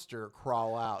monster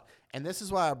crawl out. And this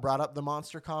is why I brought up the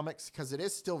monster comics, because it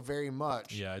is still very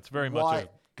much, yeah. It's very much why- a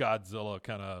Godzilla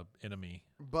kind of enemy.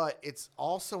 but it's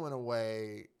also in a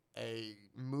way a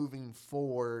moving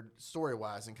forward story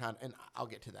wise, and I'll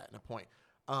get to that in a point.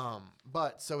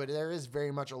 But so there is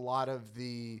very much a lot of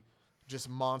the just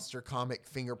monster comic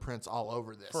fingerprints all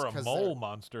over this. For a 'cause mole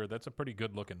monster, that's a pretty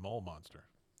good looking mole monster.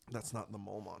 that's not the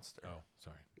mole monster. Oh,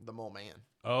 sorry. The mole man.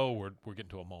 Oh, we're getting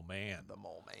to a mole man. The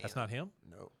mole man. That's not him?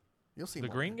 No. You'll see The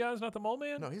Mole green Man. guy's not the mole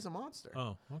man? No, he's a monster.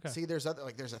 Oh, okay. See, there's a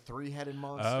 3-headed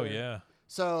monster. Oh, yeah.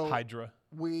 So Hydra.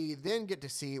 we then get to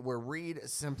see where Reed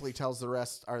simply tells the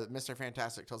rest, or Mr.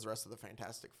 Fantastic tells the rest of the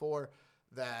Fantastic Four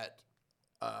that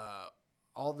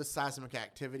all the seismic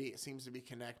activity, it seems to be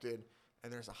connected,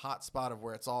 and there's a hot spot of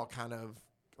where it's all kind of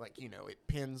like, it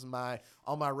pins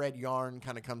all my red yarn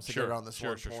kind of comes together on this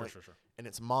one point, Sure. and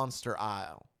it's Monster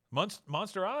Isle.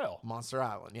 Monster Isle. Monster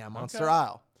Island. Yeah, Monster Okay.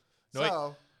 Isle. No, wait.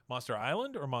 So, Monster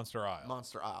Island or Monster Isle?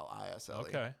 Monster Isle, ISLE.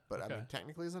 Okay, But I okay. mean,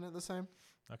 technically, isn't it the same?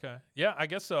 Okay. Yeah, I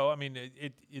guess so. I mean,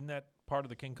 it in that part of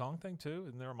the King Kong thing too?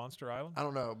 Isn't there a Monster Island? I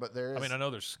don't know, but there is. I mean, I know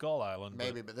there's Skull Island.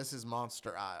 maybe, but this is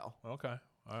Monster Isle. Okay.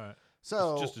 All right.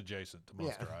 So It's just adjacent to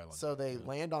Monster yeah. Island. So they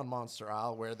land on Monster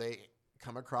Isle where they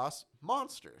come across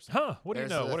monsters. Huh? What do you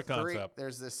There's know? the What a concept.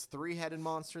 There's this 3-headed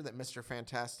monster that Mr.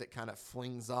 Fantastic kind of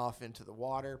flings off into the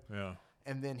water, Yeah.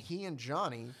 and then he and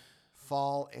Johnny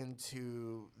fall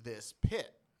into this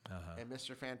pit. Uh-huh. And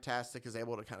Mr. Fantastic is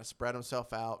able to kind of spread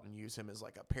himself out and use him as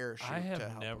like a parachute. I to have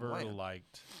help him never land.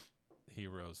 liked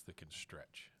heroes that can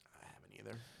stretch I haven't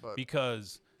either. But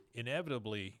because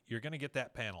inevitably you're going to get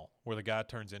that panel where the guy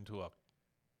turns into a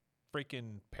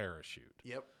freaking parachute.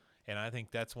 yep. And I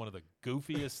think that's one of the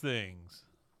goofiest things.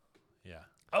 Yeah.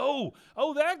 Oh,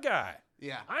 that guy.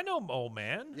 Yeah. I know Mole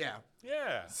Man. Yeah.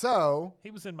 Yeah. So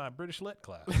He was in my British Lit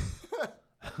class.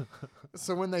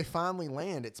 So when they finally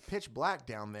land, it's pitch black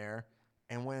down there,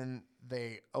 and when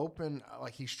they open,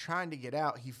 like he's trying to get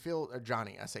out,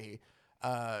 Johnny, I say he,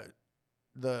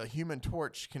 the Human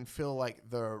Torch can feel like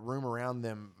the room around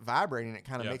them vibrating. It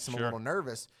kind of Yeah, makes him sure. a little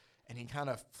nervous, and he kind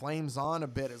of flames on a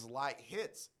bit as light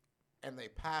hits, and they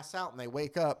pass out and they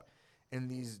wake up in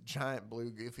these giant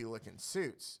blue goofy looking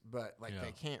suits, but like Yeah.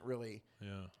 they can't really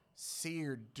Yeah. see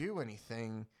or do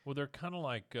anything. Well, they're kind of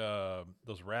like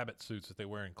those rabbit suits that they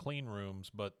wear in clean rooms,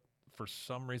 but for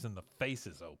some reason the face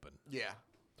is open. Yeah.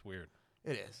 It's weird.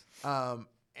 It is.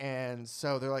 And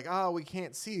so they're like, oh, we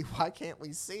can't see. Why can't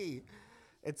we see?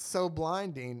 It's so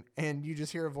blinding. And you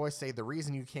just hear a voice say, the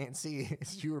reason you can't see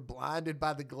is you were blinded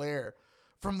by the glare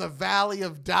from the Valley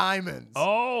of Diamonds.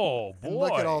 Oh, boy. And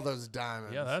look at all those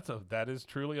diamonds. Yeah, that is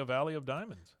truly a valley of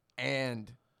diamonds.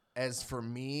 And as for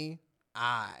me,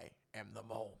 I am the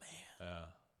Mole Man. Yeah.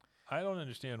 I don't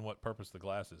understand what purpose the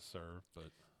glasses serve,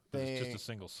 but it's just a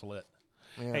single slit.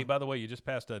 Yeah. Hey, by the way, you just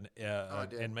passed I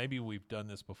did. and maybe we've done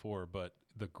this before, but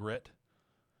the Grit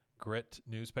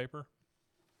newspaper.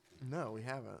 No, we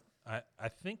haven't. I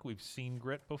think we've seen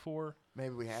Grit before,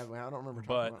 Maybe we have. I don't remember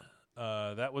talking but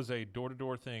about. that was a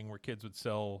door-to-door thing where kids would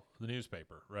sell the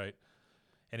newspaper, right?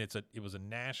 And it was a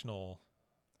national.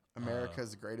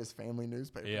 America's greatest family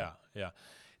newspaper. Yeah.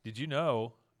 Did you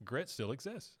know Grit still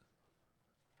exists?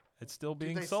 It's still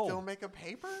being Do they sold. still make a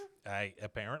paper?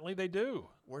 Apparently they do.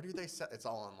 Where do they sell? It's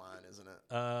all online, isn't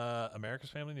it? America's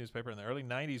Family Newspaper. In the early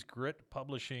 90s, Grit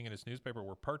Publishing and its newspaper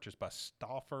were purchased by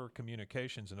Stauffer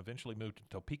Communications and eventually moved to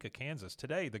Topeka, Kansas.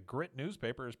 Today, the Grit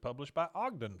newspaper is published by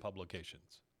Ogden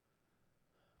Publications.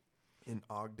 In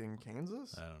Ogden,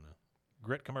 Kansas? I don't know.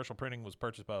 Grit Commercial Printing was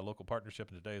purchased by a local partnership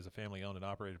and today is a family-owned and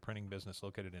operated printing business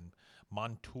located in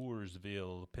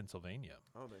Montoursville, Pennsylvania.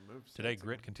 Oh, they moved. Today, states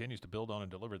Grit again. continues to build on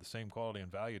and deliver the same quality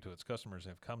and value to its customers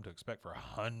and have come to expect for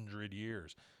 100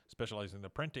 years, specializing in the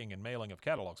printing and mailing of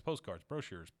catalogs, postcards,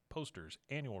 brochures, posters,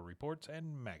 annual reports,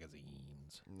 and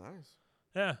magazines. Nice.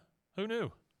 Yeah, who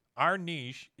knew? Our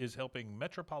niche is helping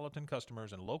metropolitan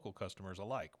customers and local customers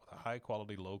alike with a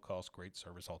high-quality, low-cost, great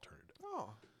service alternative.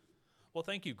 Oh, Well,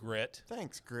 thank you, Grit.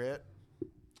 thanks, Grit.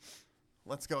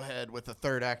 Let's go ahead with the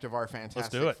third act of our do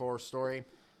Fantastic it. Four story.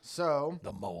 So,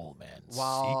 The Mole Man's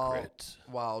while Secret.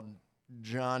 while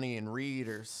Johnny and Reed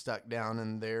are stuck down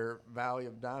in their Valley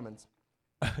of Diamonds,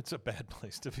 It's a bad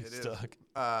place to be stuck.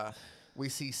 we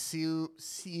see Sue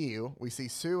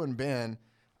and Ben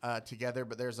together,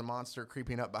 but there's a monster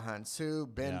creeping up behind Sue.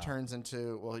 Ben Yeah. turns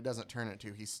into, well, he doesn't turn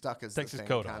into, he's stuck as Takes the his thing,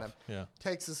 coat kind off. of. Yeah.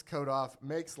 Takes his coat off,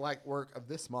 makes light work of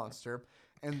this monster,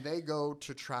 and they go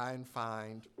to try and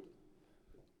find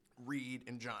Reed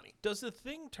and Johnny. Does the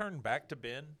thing turn back to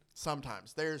Ben?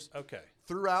 Sometimes there's Okay.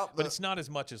 throughout the But it's not as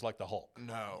much as like the Hulk.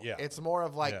 no, Yeah. it's more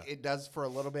of like Yeah. it does for a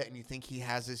little bit, and you think he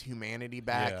has his humanity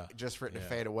back Yeah. just for it to Yeah.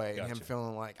 fade away, and him Gotcha.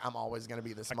 feeling like I'm always going to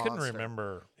be this I monster. couldn't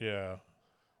remember. Yeah.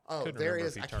 Oh, couldn't there remember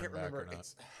is. if he I can't turned back or remember. not.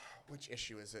 It's which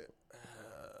issue is it?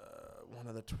 One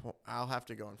of the. I'll have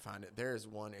to go and find it. There is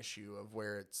one issue of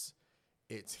where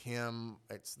it's him.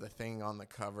 It's the thing on the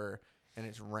cover, and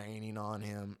it's raining on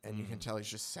him, and you can tell he's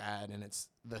just sad. And it's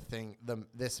the thing.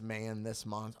 This man, this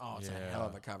monster. Oh, it's a hell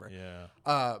of a cover. Yeah.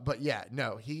 But yeah,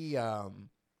 no, he.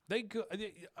 They go,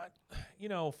 you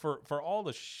know, for all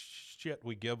the shit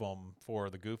we give them for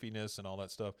the goofiness and all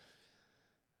that stuff,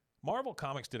 Marvel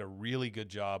Comics did a really good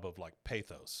job of like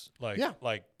pathos, like Yeah.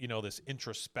 you know, this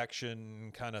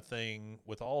introspection kind of thing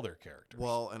with all their characters.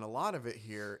 Well, and a lot of it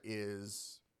here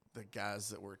is the guys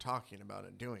that we're talking about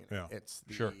and doing it. Yeah, It's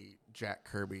the sure. Jack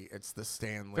Kirby. It's the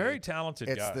Stan Lee. very talented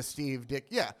It's guys. the Steve Dick.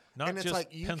 Yeah. Not and it's just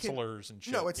like you pencilers and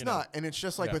shit. No, it's you know. not. And it's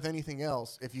just like Yeah. with anything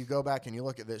else. If you go back and you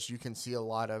look at this, you can see a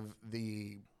lot of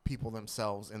the people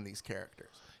themselves in these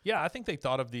characters. Yeah, I think they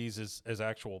thought of these as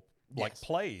actual like Yes.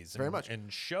 plays Very and, much.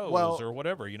 and shows Well- or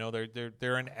whatever. You know,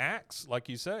 they're in acts, like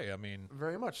you say. I mean,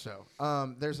 Very much so.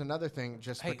 There's another thing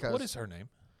just hey, because. what is her name?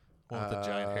 One with the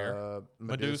giant hair.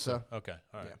 Medusa. Okay,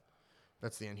 all right. Yeah.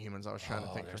 That's the Inhumans I was trying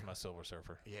to think There's of. my Silver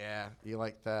Surfer. Yeah. You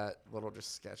like that little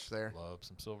just sketch there? Love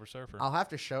some Silver Surfer. I'll have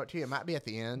to show it to you. It might be at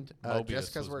the end. Mobius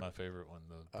Just because was we're my favorite one,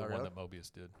 the Oh, one really? that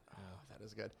Mobius did. Yeah. Oh, that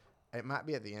is good. It might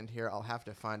be at the end here. I'll have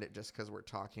to find it just because we're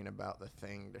talking about the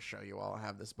thing to show you all. I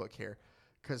have this book here.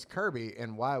 Because Kirby,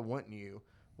 and why wouldn't you,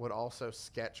 would also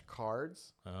sketch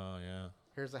cards. Oh yeah.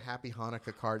 Here's a Happy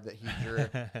Hanukkah card that he drew,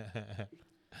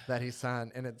 that he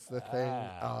signed, and it's the thing.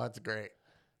 Oh, it's great.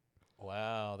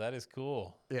 Wow, that is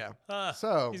cool. Yeah. Ah,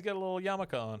 So, he's got a little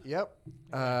yarmulke on. yep.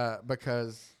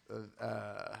 Because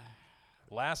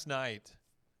Last night,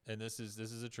 and this is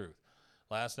the truth.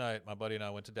 Last night, my buddy and I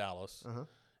went to Dallas, Uh-huh.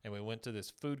 and we went to this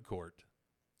food court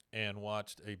and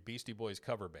watched a Beastie Boys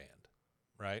cover band.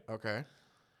 Right? okay.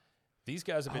 These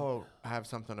guys have been Oh, I have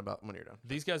something about when you're done.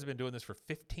 these guys have been doing this for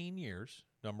 15 years.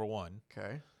 Number one.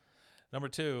 Okay. Number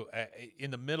two, in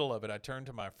the middle of it, I turned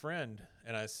to my friend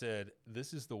and I said,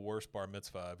 "This is the worst bar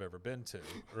mitzvah I've ever been to."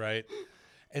 Right?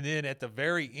 And then at the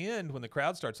very end, when the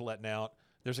crowd starts letting out,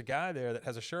 there's a guy there that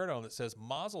has a shirt on that says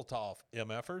 "Mazel Tov,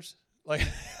 MFers." Like,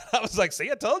 I was like, "See,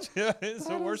 I told you, it's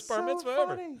the worst bar mitzvah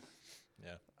ever."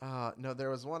 Yeah. No, there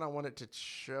was one I wanted to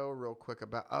show real quick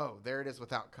about. Oh, there it is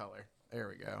without color. There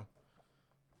we go.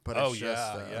 But Oh it's yeah,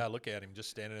 just, yeah. Look at him just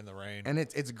standing in the rain. And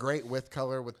it's great with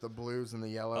color with the blues and the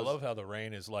yellows. I love how the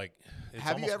rain is like. It's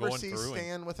Have you almost ever going seen through him.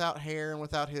 Stan without hair and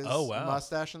without his Oh wow,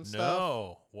 mustache and stuff?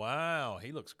 No, wow,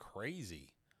 he looks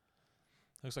crazy.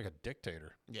 Looks like a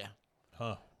dictator. Yeah.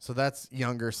 Huh. So that's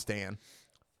younger Stan.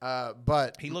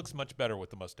 But He looks much better with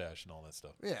the mustache and all that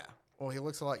stuff. yeah. Well, he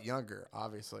looks a lot younger,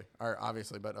 obviously,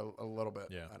 but a little bit.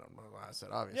 Yeah. I don't know why I said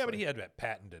obviously. Yeah, but he had that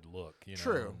patented look. You know,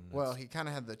 True. and Well, it's- he kind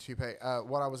of had the toupee.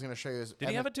 What I was going to show you is. did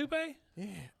he have a toupee? Yeah.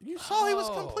 You saw he was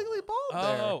completely bald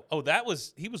there. Oh,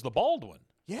 he was the bald one.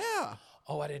 Yeah.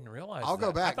 Oh, I didn't realize. I'll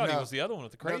go back. I thought he No. was the other one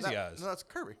with the crazy eyes. No, that's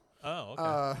Kirby. Oh,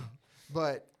 okay.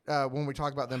 But when we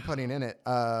talk about them putting in it,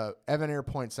 Evan Air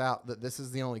points out that this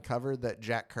is the only cover that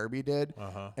Jack Kirby did,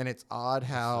 and it's odd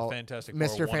how Fantastic Four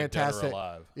Mr. wanted Dead or Fantastic,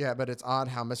 Alive. yeah, but it's odd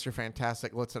how Mr.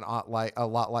 Fantastic looks a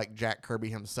lot like Jack Kirby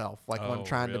himself, like when Oh,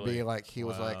 trying to really? be like he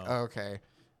was like Wow. okay,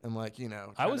 and like I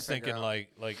trying was to figure thinking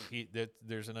out- that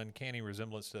there's an uncanny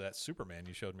resemblance to that Superman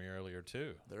you showed me earlier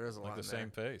too. there is a like lot the in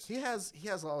same there. face. He has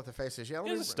a lot with the faces. Yeah, He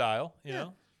has a style, you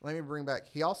know. Let me bring back.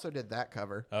 He also did that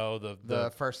cover, Oh,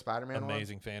 the first Spider-Man one.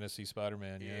 Amazing Fantasy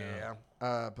Spider-Man. Yeah.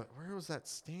 Yeah. But where was that?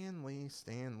 Stan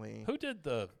Lee. Who did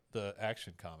the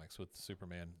Action Comics with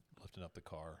Superman lifting up the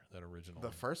car? That original. The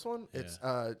one? first one? It's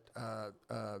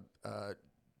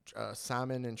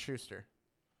Simon and Schuster.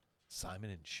 Simon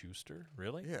and Schuster.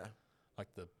 Really? Yeah.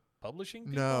 Like the publishing?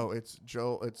 People? No, it's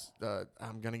Joel. It's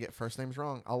I'm gonna get first names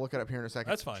wrong. I'll look it up here in a second.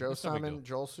 That's fine. Joe That's no big Simon, deal.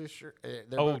 Joel Schuster. They're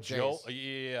Oh, both Joel. J's.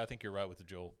 Yeah, I think you're right with the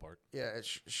Joel part. Yeah,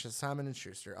 it's Simon and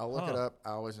Schuster. I'll look it Huh. up. I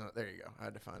always know. There you go. I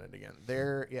had to find it again.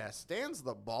 There. Yeah, Stan's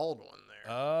the bald one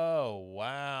there. Oh,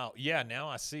 wow. Yeah, now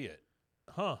I see it.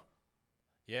 Huh.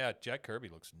 Yeah, Jack Kirby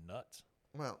looks nuts.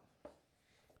 Well,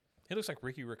 He looks like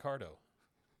Ricky Ricardo.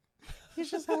 he's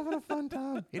just having a fun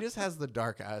time. He just has the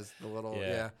dark eyes, the little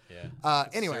yeah. Yeah.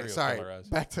 Anyway, Serial sorry. killer eyes.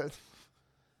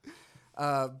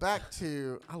 Back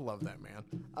to I love that man.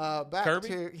 Back Kirby?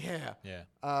 to yeah.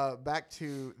 Yeah. Back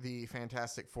to the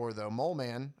Fantastic Four though. Mole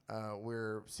Man,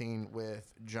 we're seeing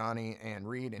with Johnny and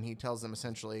Reed, and he tells them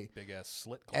essentially Big ass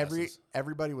slit glasses.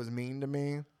 everybody was mean to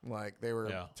me. Like they were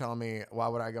Yeah. telling me, why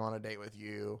would I go on a date with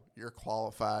you? You're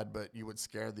qualified, but you would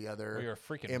scare the other Well, you're a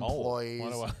freaking employees.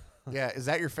 mole. Why do Yeah, is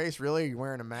that your face really? Are you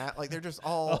wearing a mat? Like they're just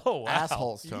all Oh, wow.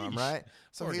 assholes to him, Yeesh. right?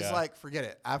 So Poor he's guy. like, forget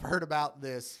it. I've heard about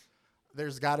this.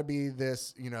 There's got to be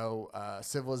this,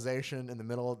 civilization in the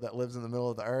middle that lives in the middle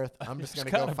of the earth. I'm just There's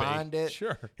gonna go gotta be. find it.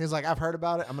 Sure. He's like, I've heard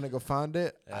about it. I'm gonna go find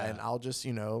it, Yeah. and I'll just,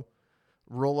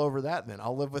 roll over that. Then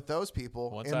I'll live with those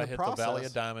people. Once in I the hit process. the Valley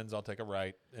of Diamonds, I'll take a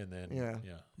right and then Yeah.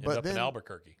 end But up in then-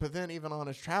 Albuquerque. But then even on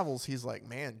his travels, he's like,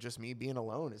 man, just me being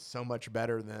alone is so much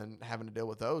better than having to deal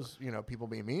with those, people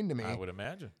being mean to me. I would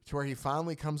imagine. To where he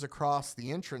finally comes across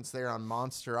the entrance there on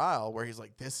Monster Isle, where he's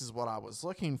like, this is what I was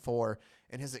looking for.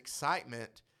 And his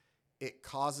excitement, it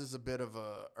causes a bit of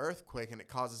a earthquake, and it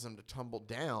causes him to tumble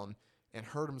down and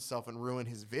hurt himself and ruin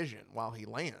his vision while he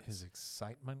lands. His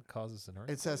excitement causes an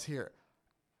earthquake. It says here,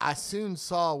 I soon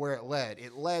saw where it led.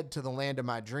 It led to the land of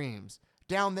my dreams.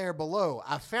 Down there below,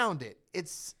 I found it.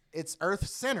 It's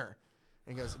Earth's center.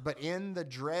 And he goes, but in the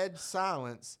dread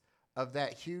silence of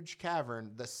that huge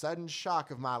cavern, the sudden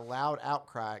shock of my loud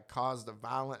outcry caused a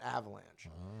violent avalanche.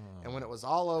 And when it was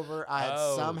all over, I had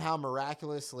Oh. somehow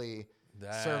miraculously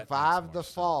That survived makes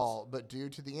the more fall, but due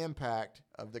to the impact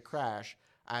of the crash,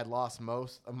 I had lost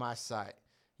most of my sight.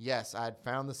 Yes, I had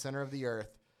found the center of the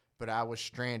earth, but I was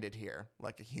stranded here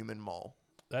like a human mole.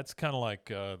 That's kind of like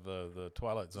the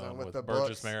Twilight Zone with the Burgess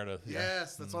books. Meredith. Yeah.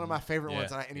 Yes, that's one of my favorite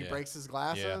ones. Yeah, And he yeah. breaks his Yeah.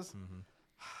 glasses. Mhm.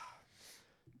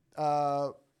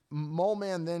 Mole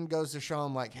Man then goes to show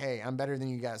him like, hey, I'm better than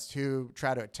you guys too.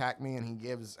 Try to attack me. And he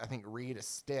gives, I think, Reed a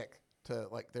stick to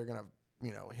like, they're going to,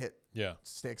 hit Yeah.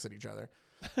 sticks at each other.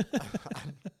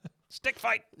 Stick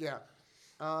fight. Yeah.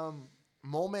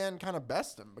 Mole Man kind of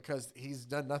bests him because he's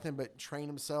done nothing but train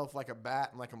himself like a bat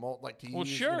and like a mole, like to Well,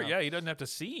 use. sure. Yeah, he doesn't have to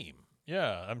see him.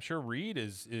 Yeah, I'm sure Reed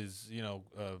is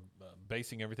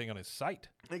basing everything on his sight.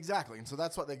 Exactly. And so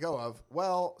that's what they go of.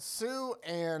 Well, Sue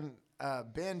and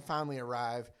Ben finally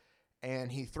arrive,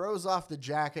 and he throws off the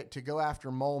jacket to go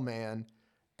after Mole Man,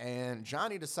 and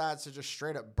Johnny decides to just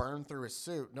straight up burn through his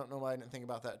suit. Don't know why I didn't think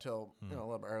about that till a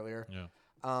little bit earlier. Yeah.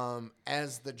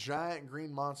 As the giant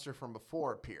green monster from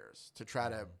before appears to try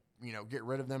to, get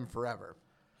rid of them forever.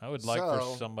 I would like for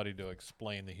So- somebody to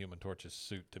explain the Human Torch's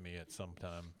suit to me at some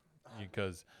time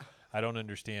because I don't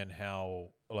understand how.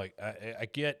 Like, I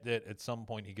get that at some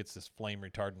point he gets this flame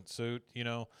retardant suit,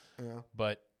 Yeah.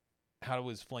 but how do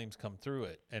his flames come through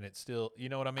it? And it's still, you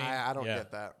know what I mean? I don't Yeah.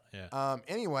 get that. Yeah.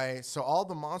 Anyway, so all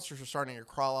the monsters are starting to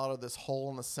crawl out of this hole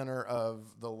in the center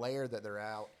of the layer that they're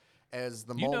out. As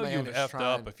the You Mole know Man you've is effed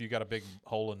trying, up if you got a big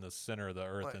hole in the center of the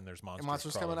earth What? and there's and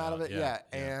monsters, coming crawling out of it. Yeah.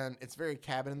 Yeah. And it's very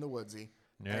Cabin in the Woodsy.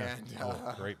 Yeah. And,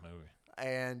 Oh, great movie.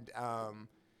 And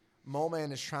Mole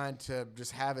Man is trying to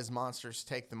just have his monsters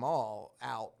take them all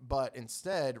out, but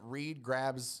instead Reed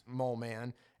grabs Mole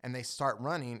Man and they start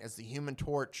running as the Human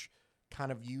Torch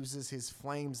kind of uses his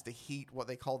flames to heat what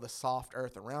they call the soft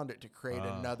earth around it to create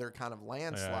another kind of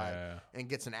landslide and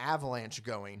gets an avalanche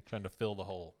going Trying to fill the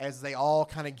hole. as they all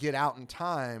kind of get out in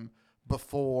time.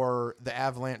 before the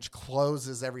avalanche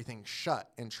closes everything shut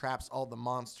and traps all the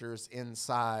monsters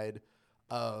inside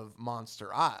of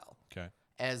Monster Isle. Okay.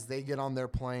 As they get on their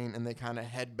plane and they kind of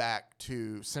head back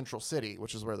to Central City,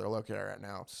 which is where they're located right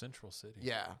now. Central City.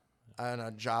 Yeah. And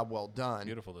a job well done.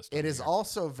 Beautiful this time It of is year.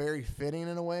 also very fitting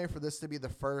in a way for this to be the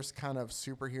first kind of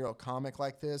superhero comic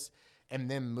like this, and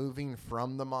then moving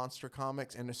from the monster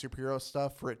comics into superhero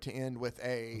stuff for it to end with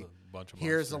a bunch of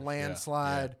here's a monsters. Yeah,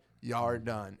 landslide, y'all are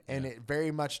done. And it very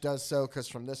much does so because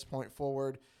from this point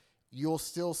forward, you'll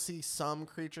still see some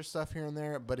creature stuff here and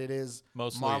there, but it is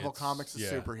Mostly Marvel it's- Comics of yeah,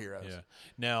 superheroes. Yeah.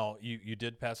 Now you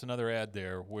did pass another ad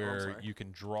there where sorry. you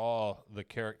can draw the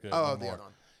character. Oh, one the more. other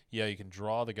one. Yeah, you can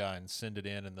draw the guy and send it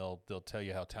in, and they'll tell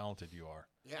you how talented you are.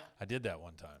 Yeah. I did that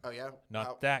one time. Oh, yeah? Not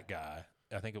How- that guy.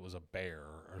 I think it was a bear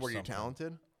or Were you something.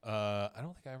 talented? I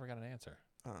don't think I ever got an answer.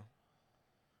 Oh. Well,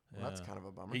 that's Yeah. kind of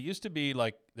a bummer. It used to be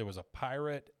like there was a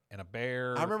pirate and a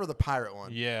bear. I remember the pirate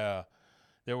one. Yeah.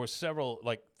 There were several,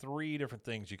 like 3 different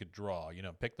things you could draw. You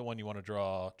know, pick the one you want to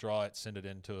draw it, send it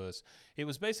in to us. It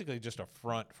was basically just a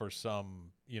front for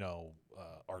some,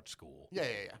 art school. Yeah.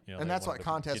 You know, And they that's wanted what to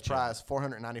contest get you- prize,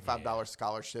 $495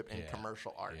 scholarship in Yeah.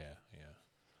 commercial art. Yeah.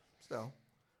 So,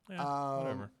 Yeah,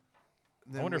 whatever.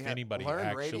 then wonder we if had anybody learned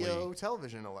actually- radio,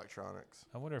 television, electronics.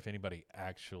 I wonder if anybody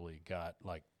actually got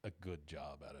like a good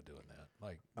job out of doing that,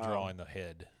 like drawing the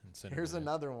head and sending Here's it in.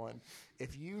 another one.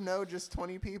 If you know just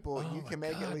 20 people, Oh you my can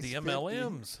make God, at least the 50.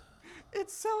 MLMs.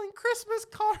 It's selling Christmas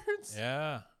cards.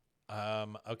 Yeah.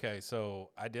 Okay,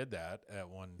 so I did that at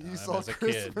one time You sold as a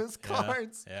kid. Christmas Yeah,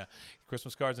 cards? Yeah.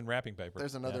 Christmas cards and wrapping paper.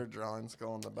 There's another drawing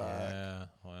skull in the Yeah. back. Yeah.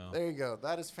 Well. There you go.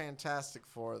 That is Fantastic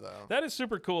Four, though. That is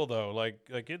super cool though. Like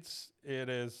it's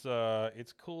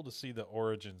cool to see the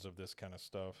origins of this kind of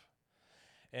stuff.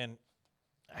 And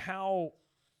how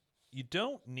you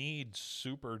don't need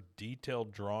super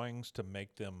detailed drawings to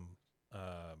make them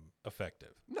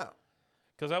effective. No.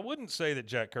 Because I wouldn't say that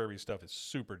Jack Kirby's stuff is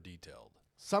super detailed.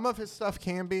 Some of his stuff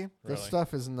can be. This Really?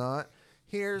 stuff is not.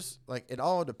 Here's, it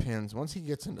all depends. Once he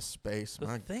gets into space, The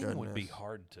my thing goodness. would be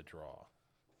hard to draw.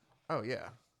 Oh, yeah.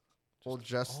 Well,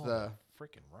 just all the,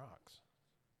 freaking rocks.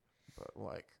 but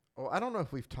I don't know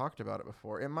if we've talked about it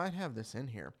before. It might have this in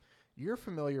here. You're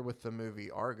familiar with the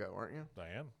movie Argo, aren't you? I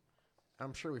am.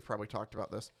 I'm sure we've probably talked about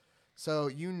this. So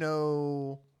you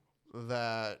know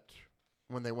that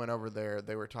when they went over there,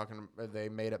 they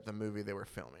made up the movie they were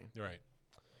filming, Right.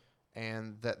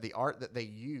 and that the art that they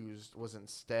used was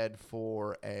instead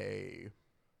for a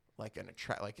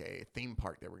theme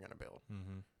park they were going to build.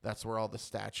 Mm-hmm. That's where all the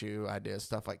statue ideas,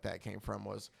 stuff like that came from.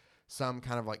 Was some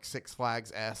kind of like Six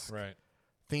Flags-esque Right.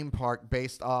 theme park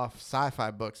based off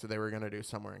sci-fi books that they were going to do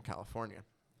somewhere in California.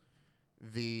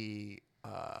 The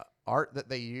art that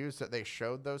they used, that they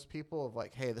showed those people of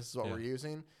like, hey, this is what Yeah. we're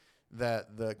using,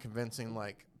 that the convincing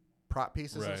like prop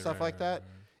pieces and Right, stuff right, like right, that, right.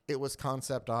 it was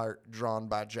concept art drawn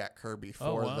by Jack Kirby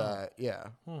for wow.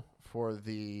 for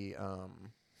the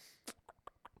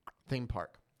theme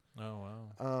park. Oh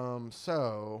wow.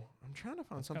 So I'm trying to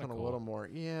find That's something kinda a cool. little more.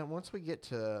 Yeah, once we get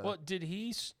to Well, did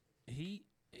he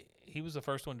was the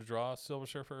first one to draw Silver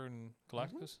Surfer and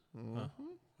Galactus?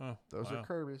 Oh, those wow. are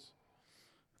Kirby's.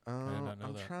 did not know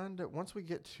I'm that. trying to. Once we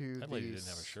get to That lady didn't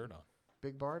have a shirt on.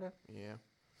 Big Barda, yeah.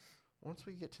 Once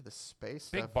we get to the space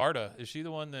Big stuff, Barda, is she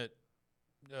the one that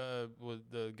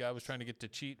the guy was trying to get to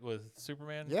cheat with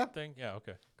Superman? Yeah. Thing. Yeah.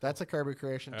 Okay. that's a Kirby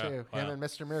creation Yeah, too. Him wow. and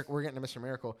Mr. Miracle. We're getting to Mr.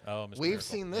 Miracle. Oh, Mr. We've Miracle,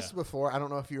 seen this yeah. before. I don't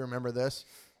know if you remember this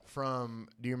from.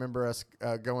 Do you remember us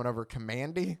going over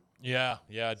Commandy? Yeah.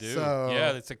 Yeah, I do. So-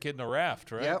 yeah, it's a kid in a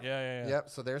raft, right? Yep. Yeah. Yep.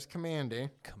 So there's Commandy.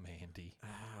 Commandy.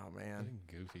 Oh man.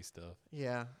 Goofy stuff.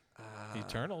 Yeah. The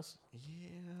Eternals.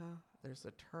 Yeah. There's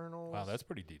Eternals. Wow, that's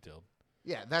pretty detailed.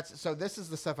 Yeah. This is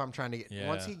the stuff I'm trying to get.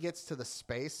 Once Yeah. he gets to the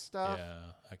space stuff. Yeah,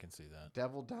 I can see that.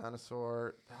 Devil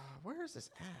Dinosaur. Where is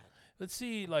this at? Let's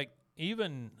see, like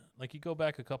even like you go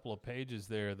back a couple of pages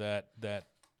there, that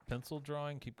pencil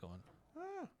drawing. Keep going.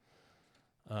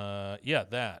 Yeah,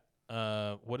 that.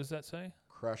 What does that say?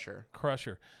 Crusher.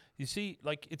 Crusher. You see,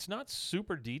 like it's not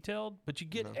super detailed, but you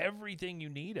get everything you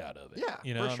need out of it. Yeah,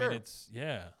 you know, for I sure. mean, it's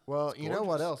Well, you know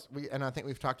what gorgeous. else? I think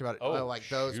we've talked about it. Oh, Like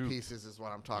those shoot. pieces is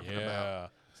what I'm talking yeah.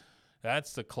 about.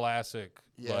 That's the classic,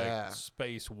 Yeah. like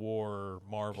space war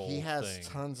Marvel. He has thing.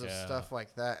 tons of Yeah. stuff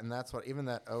like that, and that's what even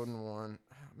that Odin one.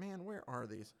 Man, where are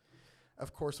these?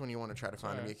 Of course, when you want to try to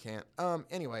find them, you can't.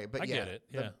 Anyway, but I yeah, get it.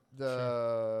 Yeah,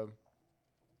 the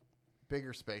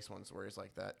bigger space ones where he's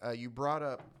like that. You brought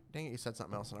up. Dang it! You said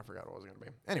something else, and I forgot what it was going to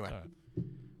be. Anyway, All right.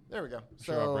 there we go.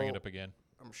 Sure, I'll bring it up again.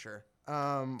 I'm sure.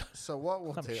 So what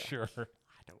we'll I'm do? sure. I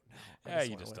don't know. I Yeah, you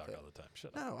went just with talk it. all the time.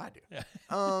 Shut up. No, I do. Yeah.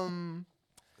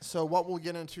 So what we'll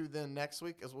get into then next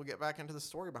week is we'll get back into the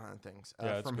story behind things. Yeah,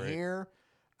 that's from great. here,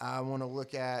 I want to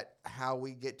look at how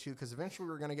we get to, because eventually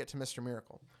we're going to get to Mr.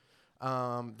 Miracle.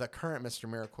 The current Mr.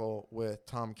 Miracle with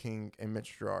Tom King and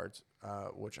Mitch Gerards,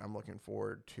 which I'm looking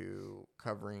forward to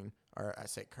covering. Or I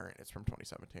say current, it's from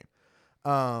 2017.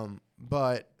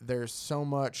 But there's so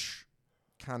much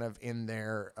kind of in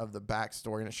there of the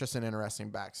backstory, and it's just an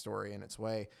interesting backstory in its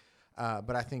way.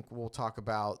 But I think we'll talk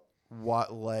about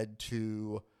what led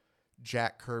to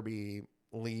Jack Kirby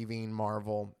leaving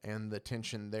Marvel and the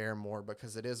tension there more,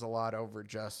 because it is a lot over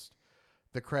just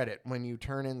the credit. When you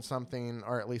turn in something,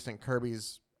 or at least in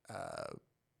Kirby's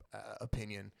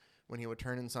opinion, when he would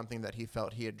turn in something that he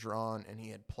felt he had drawn and he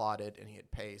had plotted and he had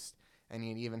paced, and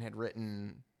he even had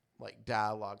written like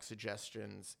dialogue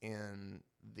suggestions in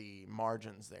the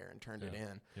margins there and turned it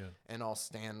in. Yeah. And all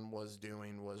Stan was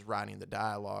doing was writing the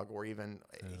dialogue, or even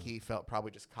he felt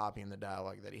probably just copying the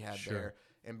dialogue that he had there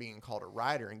and being called a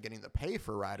writer and getting the pay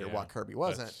for writer while Kirby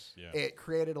wasn't. It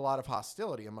created a lot of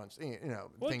hostility amongst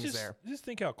things there. Just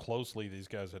think how closely these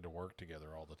guys had to work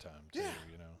together all the time too,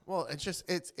 you know. Well, it's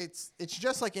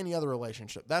just like any other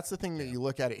relationship. That's the thing that you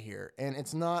look at it here. And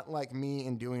it's not like me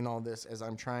in doing all this as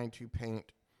I'm trying to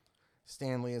paint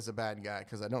Stan Lee as a bad guy,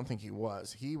 because I don't think he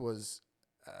was. He was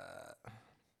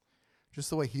just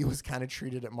the way he was kind of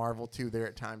treated at Marvel too there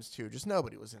at times too. Just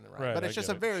nobody was in the right. But it's just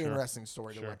a very interesting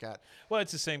story to look at. Well,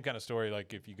 it's the same kind of story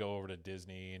like if you go over to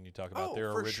Disney and you talk about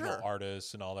their original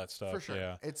artists and all that stuff. For sure.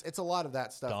 Yeah. It's a lot of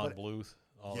that stuff. Don Bluth,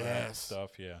 all that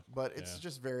stuff, But it's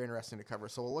just very interesting to cover.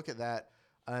 So we'll look at that,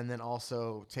 and then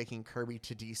also taking Kirby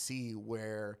to DC,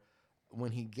 where when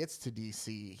he gets to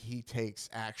DC, he takes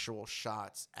actual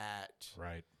shots at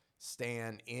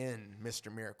Stan in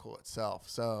Mr. Miracle itself.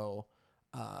 So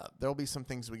there'll be some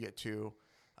things we get to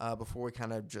before we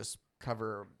kind of just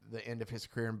cover the end of his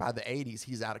career. And by the 80s,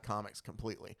 he's out of comics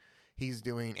completely. He's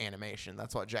doing animation.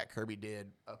 That's what Jack Kirby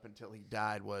did up until he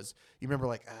died. Was you remember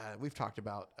like we've talked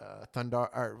about Thundar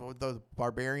or the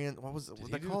Barbarian? What was it?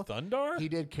 What they call Thundar? He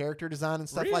did character design and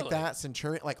stuff like that.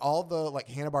 Centurion, like all the like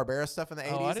Hanna-Barbera stuff in the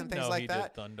 80s and things like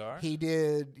that. Did Thundar. He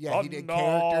did. Yeah, he did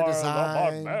character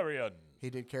design.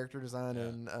 He did character design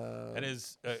and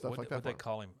his stuff like that. What they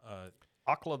call him?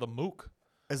 Akla the Mook.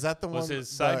 Is that the one? Was his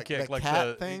sidekick the like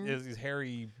cat thing? His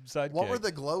hairy sidekick? What were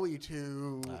the glowy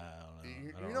two? I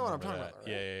You know what I'm talking about,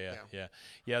 right?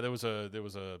 Yeah. There was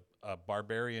a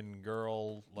barbarian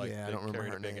girl like I don't remember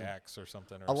carried her a big name. axe or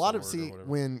something. Or A lot of sword or whatever.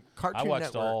 when Cartoon I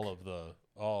watched Network,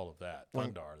 all of that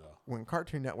Thundar though. When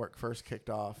Cartoon Network first kicked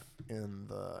off in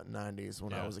the 90s,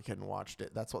 when I was a kid and watched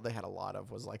it, that's what they had a lot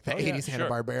of, was like the 80s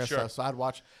Hanna-Barbera stuff. So I'd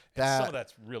watch that. Some of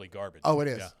that's really garbage. Oh, it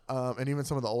is. Yeah. And even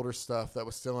some of the older stuff that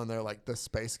was still in there, like the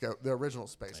Space Ghost, the original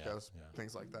Space Ghost,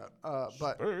 things like that.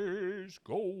 But Space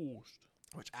Ghost.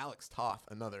 Which Alex Toth,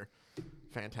 another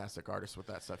fantastic artist with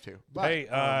that stuff too. But,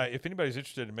 hey, if anybody's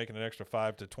interested in making an extra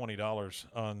 $5 to $20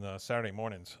 on Saturday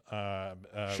mornings,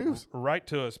 write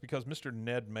to us, because Mr.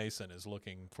 Ned Mason is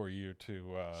looking for you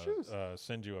to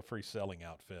send you a free selling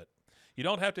outfit. You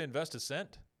don't have to invest a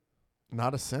cent.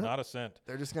 Not a cent? Not a cent.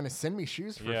 They're just going to send me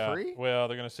shoes for free? Well,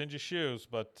 they're going to send you shoes,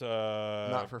 but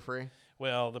not for free?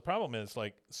 Well, the problem is,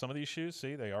 like, some of these shoes,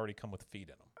 see, they already come with feet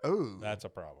in them. Oh. That's a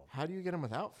problem. How do you get them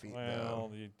without feet,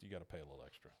 Well, you got to pay a little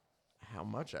extra. How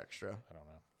much extra? I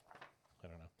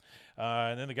don't know.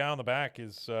 And then the guy on the back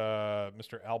is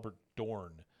Mr. Albert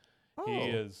Dorn. Oh. He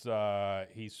is.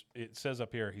 It says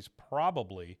up here he's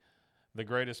probably the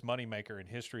greatest moneymaker in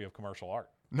history of commercial art.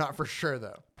 Not for sure,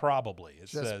 though. Probably. It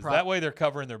says that way they're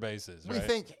covering their bases. We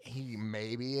think he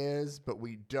maybe is, but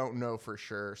we don't know for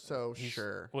sure. So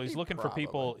sure. Well, he's looking for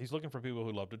people. He's looking for people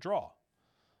who love to draw,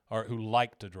 or who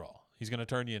like to draw. He's going to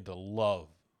turn you into love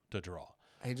to draw.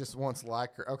 He just wants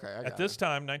Okay, I got At this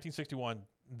time, 1961,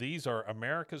 these are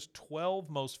America's 12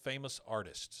 most famous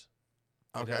artists.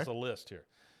 Okay. It has a list here.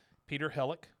 Peter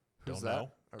Hellick. Who's don't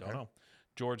know. that? Okay. Don't know.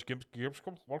 George Gibbs.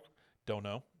 Don't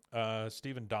know.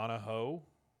 Stephen Donahoe.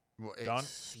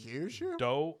 Excuse you?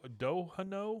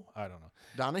 Dohano? I don't know.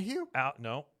 Donahue?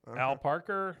 No. Okay. Al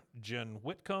Parker, Jen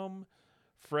Whitcomb,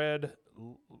 Fred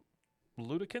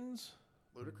Ludekins,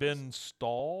 Ben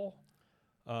Stahl,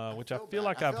 which I feel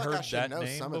like I've heard that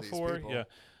name before. Yeah.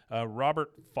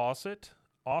 Robert Fawcett,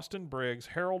 Austin Briggs,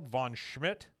 Harold von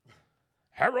Schmidt,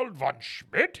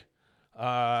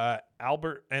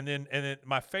 Albert, and then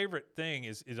my favorite thing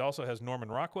is it also has Norman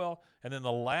Rockwell, and then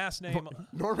the last name.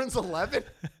 Norman's 11.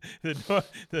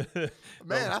 the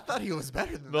Man, I thought he was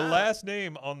better than The that. last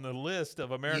name on the list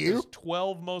of America's You?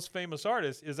 12 most famous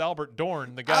artists is Albert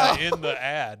Dorn, the guy Oh. in the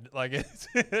ad. Like, it's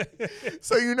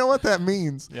So you know what that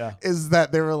means? Yeah. Is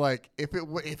that they were like,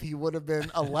 if he would have been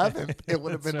 11th, it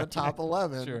would have been the top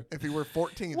 11. Sure. If he were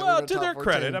 14th, well, it to would their have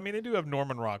credit, I mean, they do have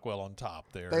Norman Rockwell on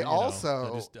top there. They you know.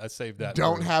 also I saved that.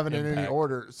 don't for have it in any impact.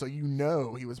 order, so you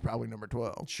know he was probably number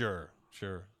 12. Sure.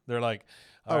 They're like,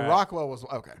 Oh, all right, Rockwell was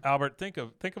okay. Albert, think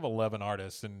of 11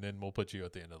 artists, and then we'll put you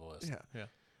at the end of the list. Yeah.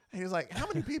 He was like, "How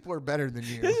many people are better than This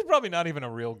you?" is probably not even a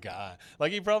real guy.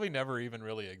 Like, he probably never even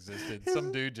really existed.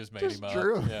 Some dude just made Just him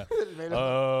drew. up. Yeah. Made him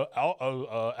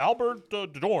Albert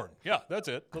Dorn. Yeah, that's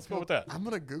it. Let's go with that. I'm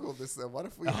gonna Google this though. What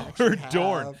if we actually Albert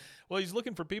Dorn. have- Well, he's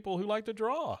looking for people who like to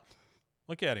draw.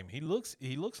 Look at him. He looks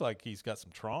like he's got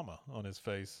some trauma on his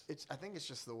face. I think it's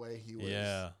just the way he was.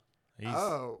 Yeah.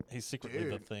 He's secretly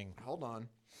the dude. thing. Hold on.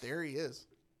 There he is.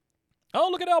 Oh,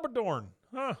 look at Albert Dorn.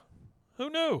 Huh. Who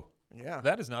knew? Yeah.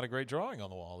 That is not a great drawing on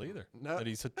the wall either. No. That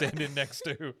he's standing next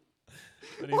to.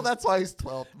 But Well, that's why he's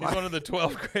 12th. he's one of the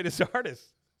 12 greatest artists.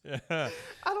 Yeah.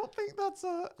 I don't think that's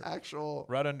a actual.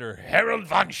 Right under Harold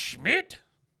von Schmidt.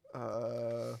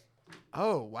 Oh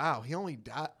wow, he only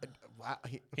died. Wow,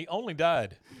 He only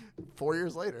died. 4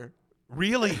 years later.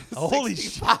 Really? Holy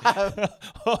shit. 65.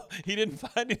 He didn't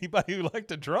find anybody who liked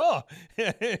to draw.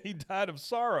 He died of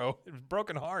sorrow. It was a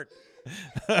broken heart.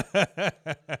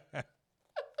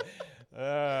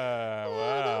 That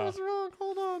Wow. was wrong.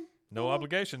 Hold on. No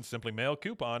obligation. Simply mail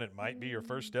coupon. It might be your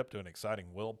first step to an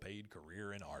exciting, well-paid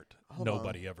career in art. Hold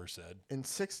Nobody ever said. In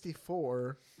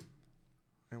 64,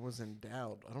 it was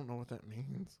endowed. I don't know what that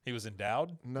means. He was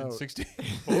endowed No. in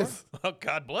 64? Oh,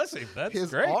 God bless him. That's His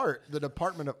great. art, the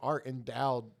Department of Art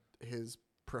endowed his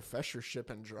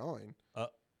professorship in drawing.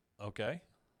 Okay.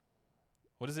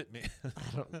 What does it mean?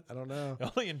 I don't know.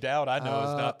 The only endowed I know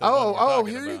is not the one you're talking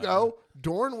here you about. go.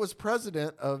 Dorn was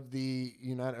president of the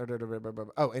United.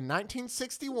 In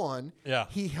 1961, Yeah.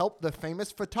 he helped the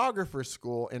famous photographer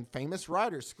school and famous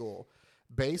writer school,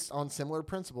 based on similar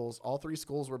principles. All three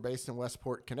schools were based in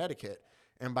Westport, Connecticut.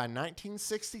 And by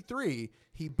 1963,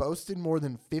 he boasted more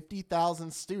than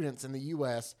 50,000 students in the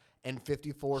U.S. and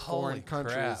 54 Holy foreign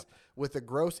countries crap. with a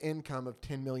gross income of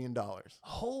 $10 million.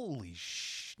 Holy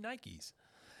shnikes.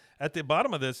 At the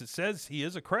bottom of this, it says he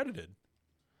is accredited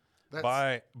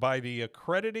That's, by the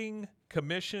Accrediting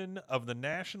Commission of the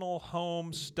National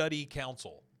Home Study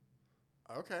Council.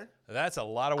 okay. That's a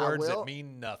lot of I words will- that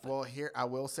mean nothing. Well, here I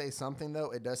will say something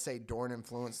though. It does say Dorn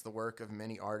influenced the work of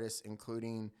many artists,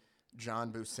 including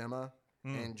John Buscema,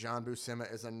 and John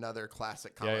Buscema is another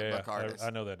classic comic book artist.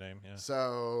 I know that name. Yeah.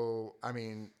 So I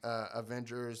mean,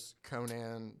 Avengers,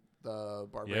 Conan the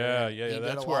Barbarian. Yeah. he did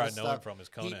That's a where lot I of know him stuff. from is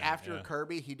Conan. After yeah.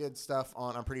 Kirby, he did stuff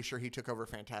on. I'm pretty sure he took over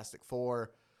Fantastic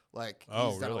Four. Like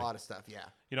Oh, he's done really? a lot of stuff. Yeah,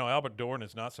 You know, Albert Dorn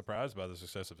is not surprised by the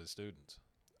success of his students.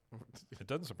 It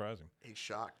doesn't surprise him. he's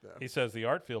shocked though. He says the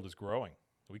art field is growing.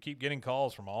 We keep getting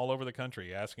calls from all over the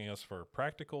country asking us for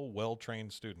practical,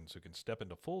 well-trained students who can step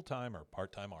into full-time or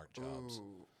part-time art jobs.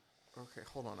 Ooh. Okay,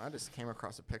 hold on. I just came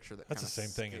across a picture that That's the kinda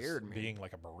same thing as scared me. being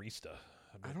like a barista.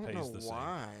 I It don't pays know the same.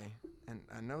 why, and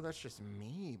I know that's just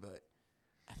me, but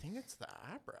I think it's the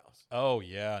eyebrows. Oh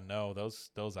yeah, no, those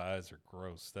eyes are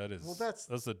gross. That is Well, that's-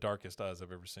 those are the darkest eyes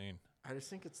I've ever seen. I just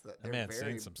think it's that That they're man's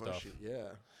very seen some stuff. bushy.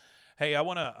 Yeah. Hey, I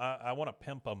wanna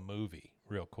pimp a movie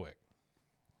real quick.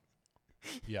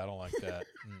 Yeah, I don't like that.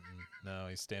 No,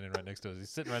 he's standing right next to us. He's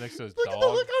sitting right next to his Look dog. at the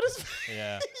look on his face.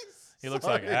 Yeah. He looks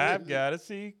like Sorry. I've got a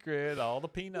secret. All the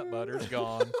peanut butter's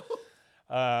gone.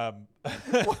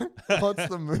 What's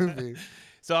the movie?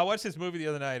 So I watched this movie the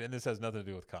other night, and this has nothing to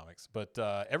do with comics. But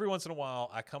every once in a while,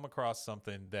 I come across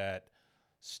something that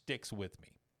sticks with me.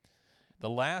 The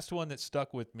last one that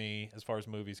stuck with me, as far as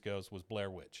movies goes, was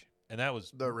Blair Witch, and that was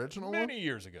The original many one?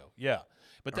 years ago. Yeah,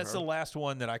 but that's Uh-huh. the last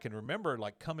one that I can remember,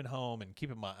 like coming home and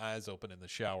keeping my eyes open in the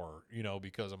shower,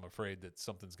 because I'm afraid that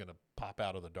something's going to pop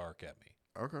out of the dark at me.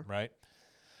 Okay. Right?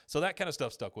 So that kind of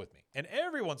stuff stuck with me. And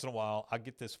every once in a while, I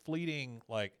get this fleeting,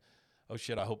 like, oh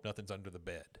shit, I hope nothing's under the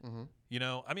bed. Mm-hmm.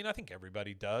 I mean, I think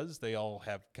everybody does. They all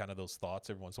have kind of those thoughts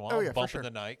every once in a while. Oh, yeah, for Bump sure. in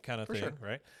the night kind of For thing, sure.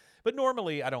 right? But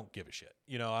normally, I don't give a shit.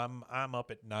 I'm up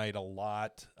at night a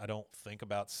lot. I don't think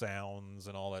about sounds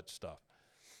and all that stuff.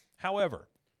 However,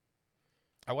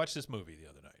 I watched this movie the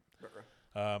other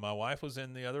night. My wife was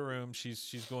in the other room.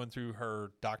 She's going through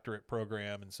her doctorate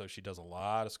program, and so she does a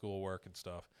lot of schoolwork and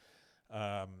stuff.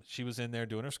 She was in there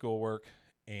doing her schoolwork,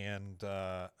 and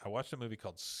I watched a movie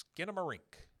called Skinamarink.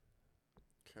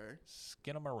 Okay.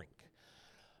 Skinamarink.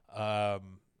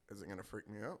 Is it gonna freak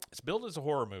me out? It's billed as a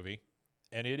horror movie,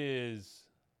 and it is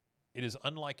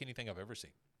unlike anything I've ever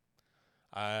seen.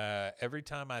 Every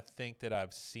time I think that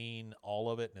I've seen all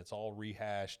of it and it's all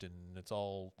rehashed and it's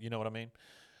all, you know what I mean?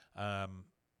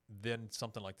 Then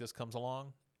something like this comes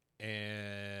along,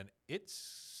 and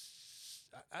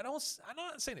I'm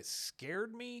not saying it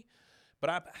scared me, but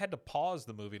I had to pause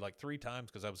the movie like 3 times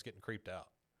because I was getting creeped out.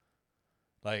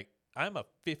 Like, I'm a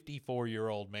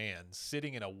 54-year-old man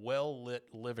sitting in a well-lit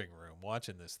living room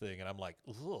watching this thing, and I'm like,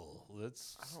 "Ugh,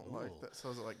 that's." I don't like that. So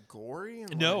is it like gory?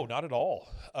 And No, like, not at all.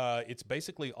 It's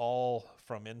basically all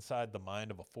from inside the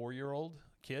mind of a 4-year-old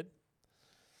kid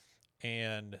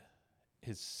and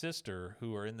his sister,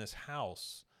 who are in this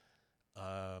house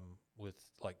with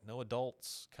like no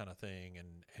adults kind of thing,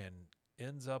 and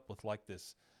ends up with like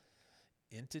this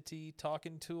entity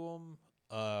talking to him.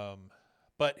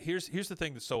 But here's the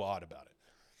thing that's so odd about it.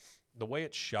 The way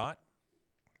it's shot,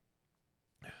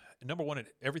 number one,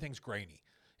 everything's grainy.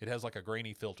 It has like a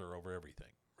grainy filter over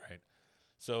everything, right?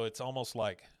 So it's almost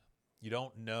like you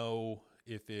don't know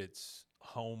if it's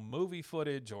home movie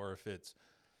footage or if it's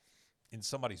in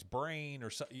somebody's brain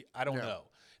or something. I don't know.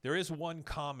 There is one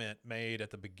comment made at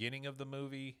the beginning of the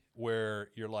movie where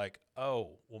you're like,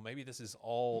 oh, well, maybe this is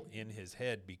all in his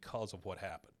head because of what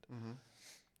happened.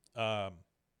 Mm-hmm.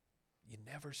 You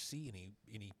never see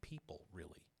any people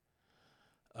really.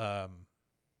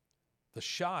 The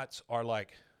shots are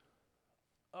like,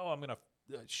 oh, I'm gonna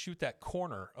shoot that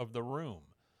corner of the room,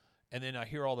 and then I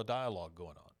hear all the dialogue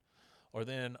going on, or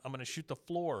then I'm gonna shoot the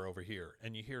floor over here,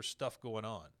 and you hear stuff going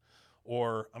on,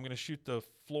 or I'm gonna shoot the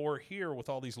floor here with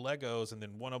all these Legos, and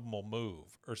then one of them will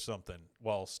move or something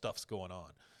while stuff's going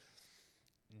on.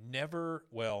 Never.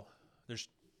 Well, there's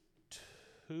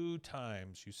 2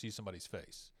 times you see somebody's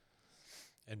face.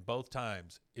 And both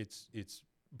times, it's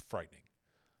frightening.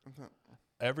 Mm-hmm.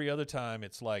 Every other time,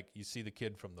 it's like you see the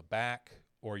kid from the back,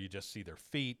 or you just see their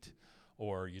feet,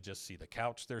 or you just see the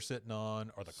couch they're sitting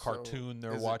on, or the cartoon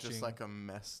they're watching. Is it just like a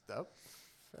messed up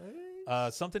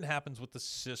face? Something happens with the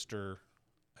sister,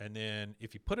 and then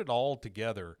if you put it all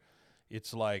together,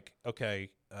 it's like, okay,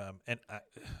 and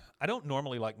I don't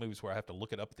normally like movies where I have to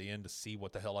look it up at the end to see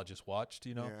what the hell I just watched,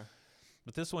 you know? Yeah.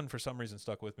 But this one, for some reason,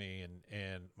 stuck with me,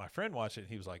 and my friend watched it, and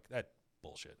he was like, that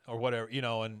bullshit, or whatever, you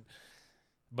know,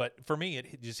 but for me,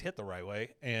 it just hit the right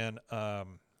way, and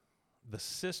the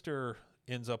sister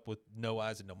ends up with no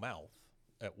eyes and no mouth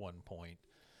at one point,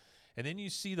 and then you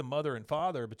see the mother and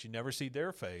father, but you never see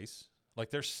their face, like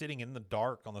they're sitting in the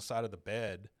dark on the side of the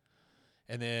bed,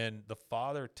 and then the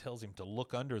father tells him to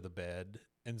look under the bed,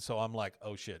 and so I'm like,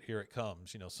 oh shit, here it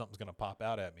comes, you know, something's going to pop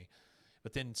out at me.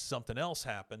 But then something else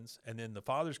happens, and then the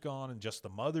father's gone, and just the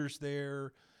mother's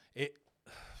there. And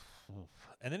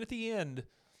then at the end,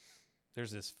 there's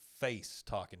this face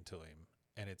talking to him,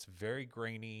 and it's very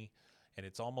grainy, and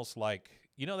it's almost like,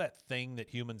 you know that thing that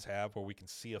humans have where we can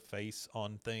see a face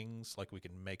on things, like we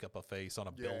can make up a face on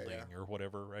a building or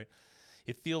whatever, right?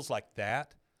 It feels like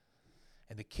that.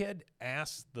 And the kid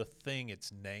asks the thing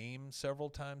its name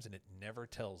several times, and it never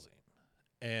tells him.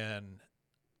 And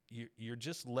you're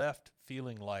just left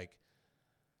feeling like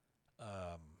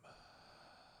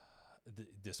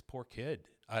this poor kid.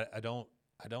 I don't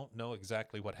know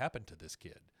exactly what happened to this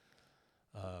kid.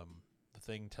 The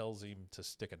thing tells him to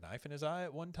stick a knife in his eye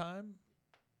at one time,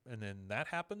 and then that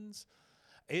happens.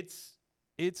 It's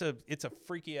a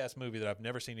freaky ass movie that I've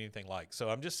never seen anything like. So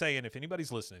I'm just saying, if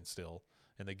anybody's listening still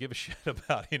and they give a shit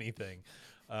about anything,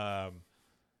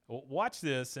 watch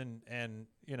this and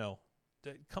you know,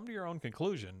 come to your own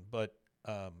conclusion, but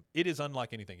it is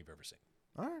unlike anything you've ever seen.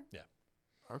 All right. Yeah.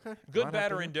 Okay. Good,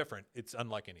 bad, or indifferent, it's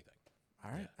unlike anything. All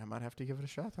right. Yeah. I might have to give it a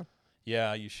shot then.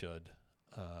 Yeah, you should.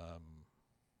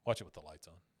 Watch it with the lights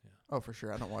on. Yeah. Oh, for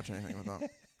sure. I don't watch anything with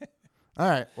that. All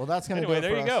right. Well, that's going to Anyway, do it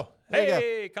there for you us. go. There you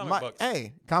Hey, go. comic books.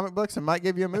 Hey, comic books, and might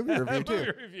give you a movie review too.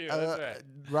 Movie review, that's right.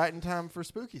 Right in time for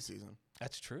spooky season.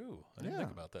 That's true. I didn't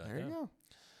think about that. There you go.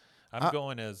 I'm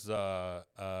going as a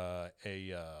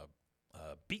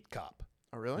beat cop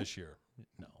Oh, really? this year.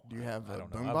 No. Do you have I a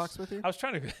don't know. boombox with you? I was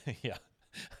trying to, yeah.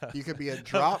 You could be a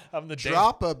drop. I'm the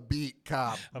drop a beat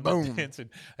cop. I'm Boom. dancing.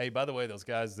 Hey, by the way, those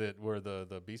guys that were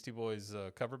the Beastie Boys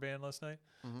cover band last night,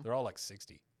 they're all like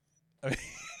 60. I mean,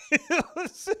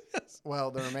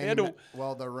 Well, the had remaining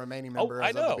to- the remaining members I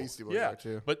of know. the Beastie Boys yeah. are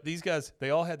too. But these guys,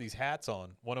 they all had these hats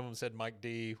on. One of them said Mike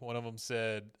D. One of them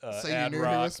said So you Ad knew who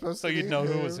Rock. was supposed so to you'd be know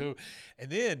who who. was who.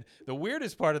 And then the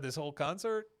weirdest part of this whole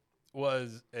concert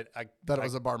was That it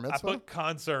was a bar I mitzvah? put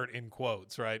concert in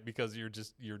quotes, right? Because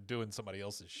you're doing somebody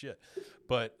else's shit.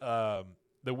 But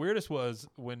the weirdest was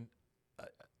when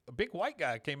a big white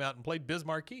guy came out and played Biz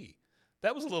Marquee.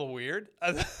 That was a little weird.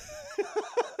 I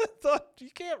thought you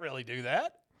can't really do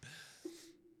that.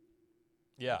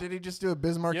 Yeah. Did he just do a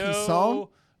Bismarcky Yo, song?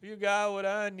 you got what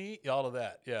I need. All of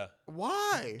that. Yeah.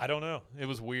 Why? I don't know. It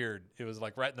was weird. It was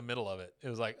like right in the middle of it. It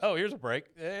was like, oh, here's a break.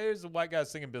 Here's the white guy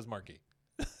singing Bismarcky.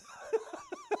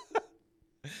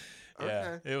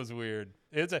 Yeah, Okay. it was weird.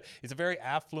 It's a very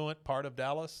affluent part of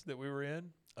Dallas that we were in.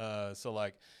 So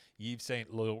like Yves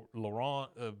Saint Laurent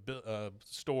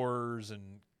stores and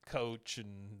Coach and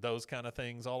those kind of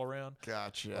things all around.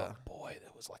 Gotcha. Oh boy, there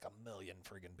was like 1 million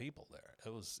friggin' people there.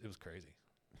 It was crazy.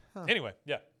 Huh. Anyway,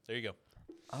 yeah, there you go.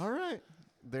 All right.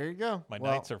 There you go. My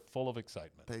Well, nights are full of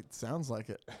excitement. It sounds like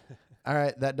it. All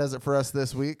right. That does it for us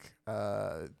this week.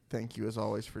 Thank you, as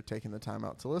always, for taking the time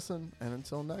out to listen. And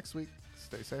until next week,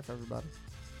 stay safe, everybody.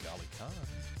 Golly con.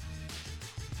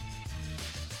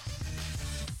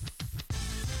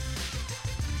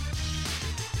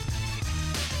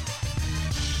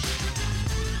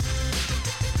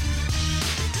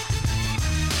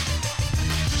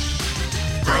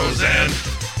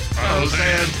 Pros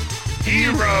and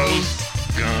heroes.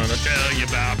 Gonna tell you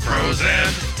about pros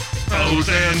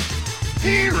and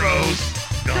heroes.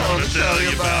 Gonna tell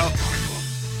you about.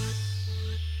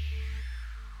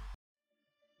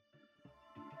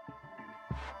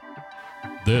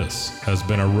 This has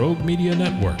been a Rogue Media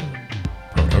Network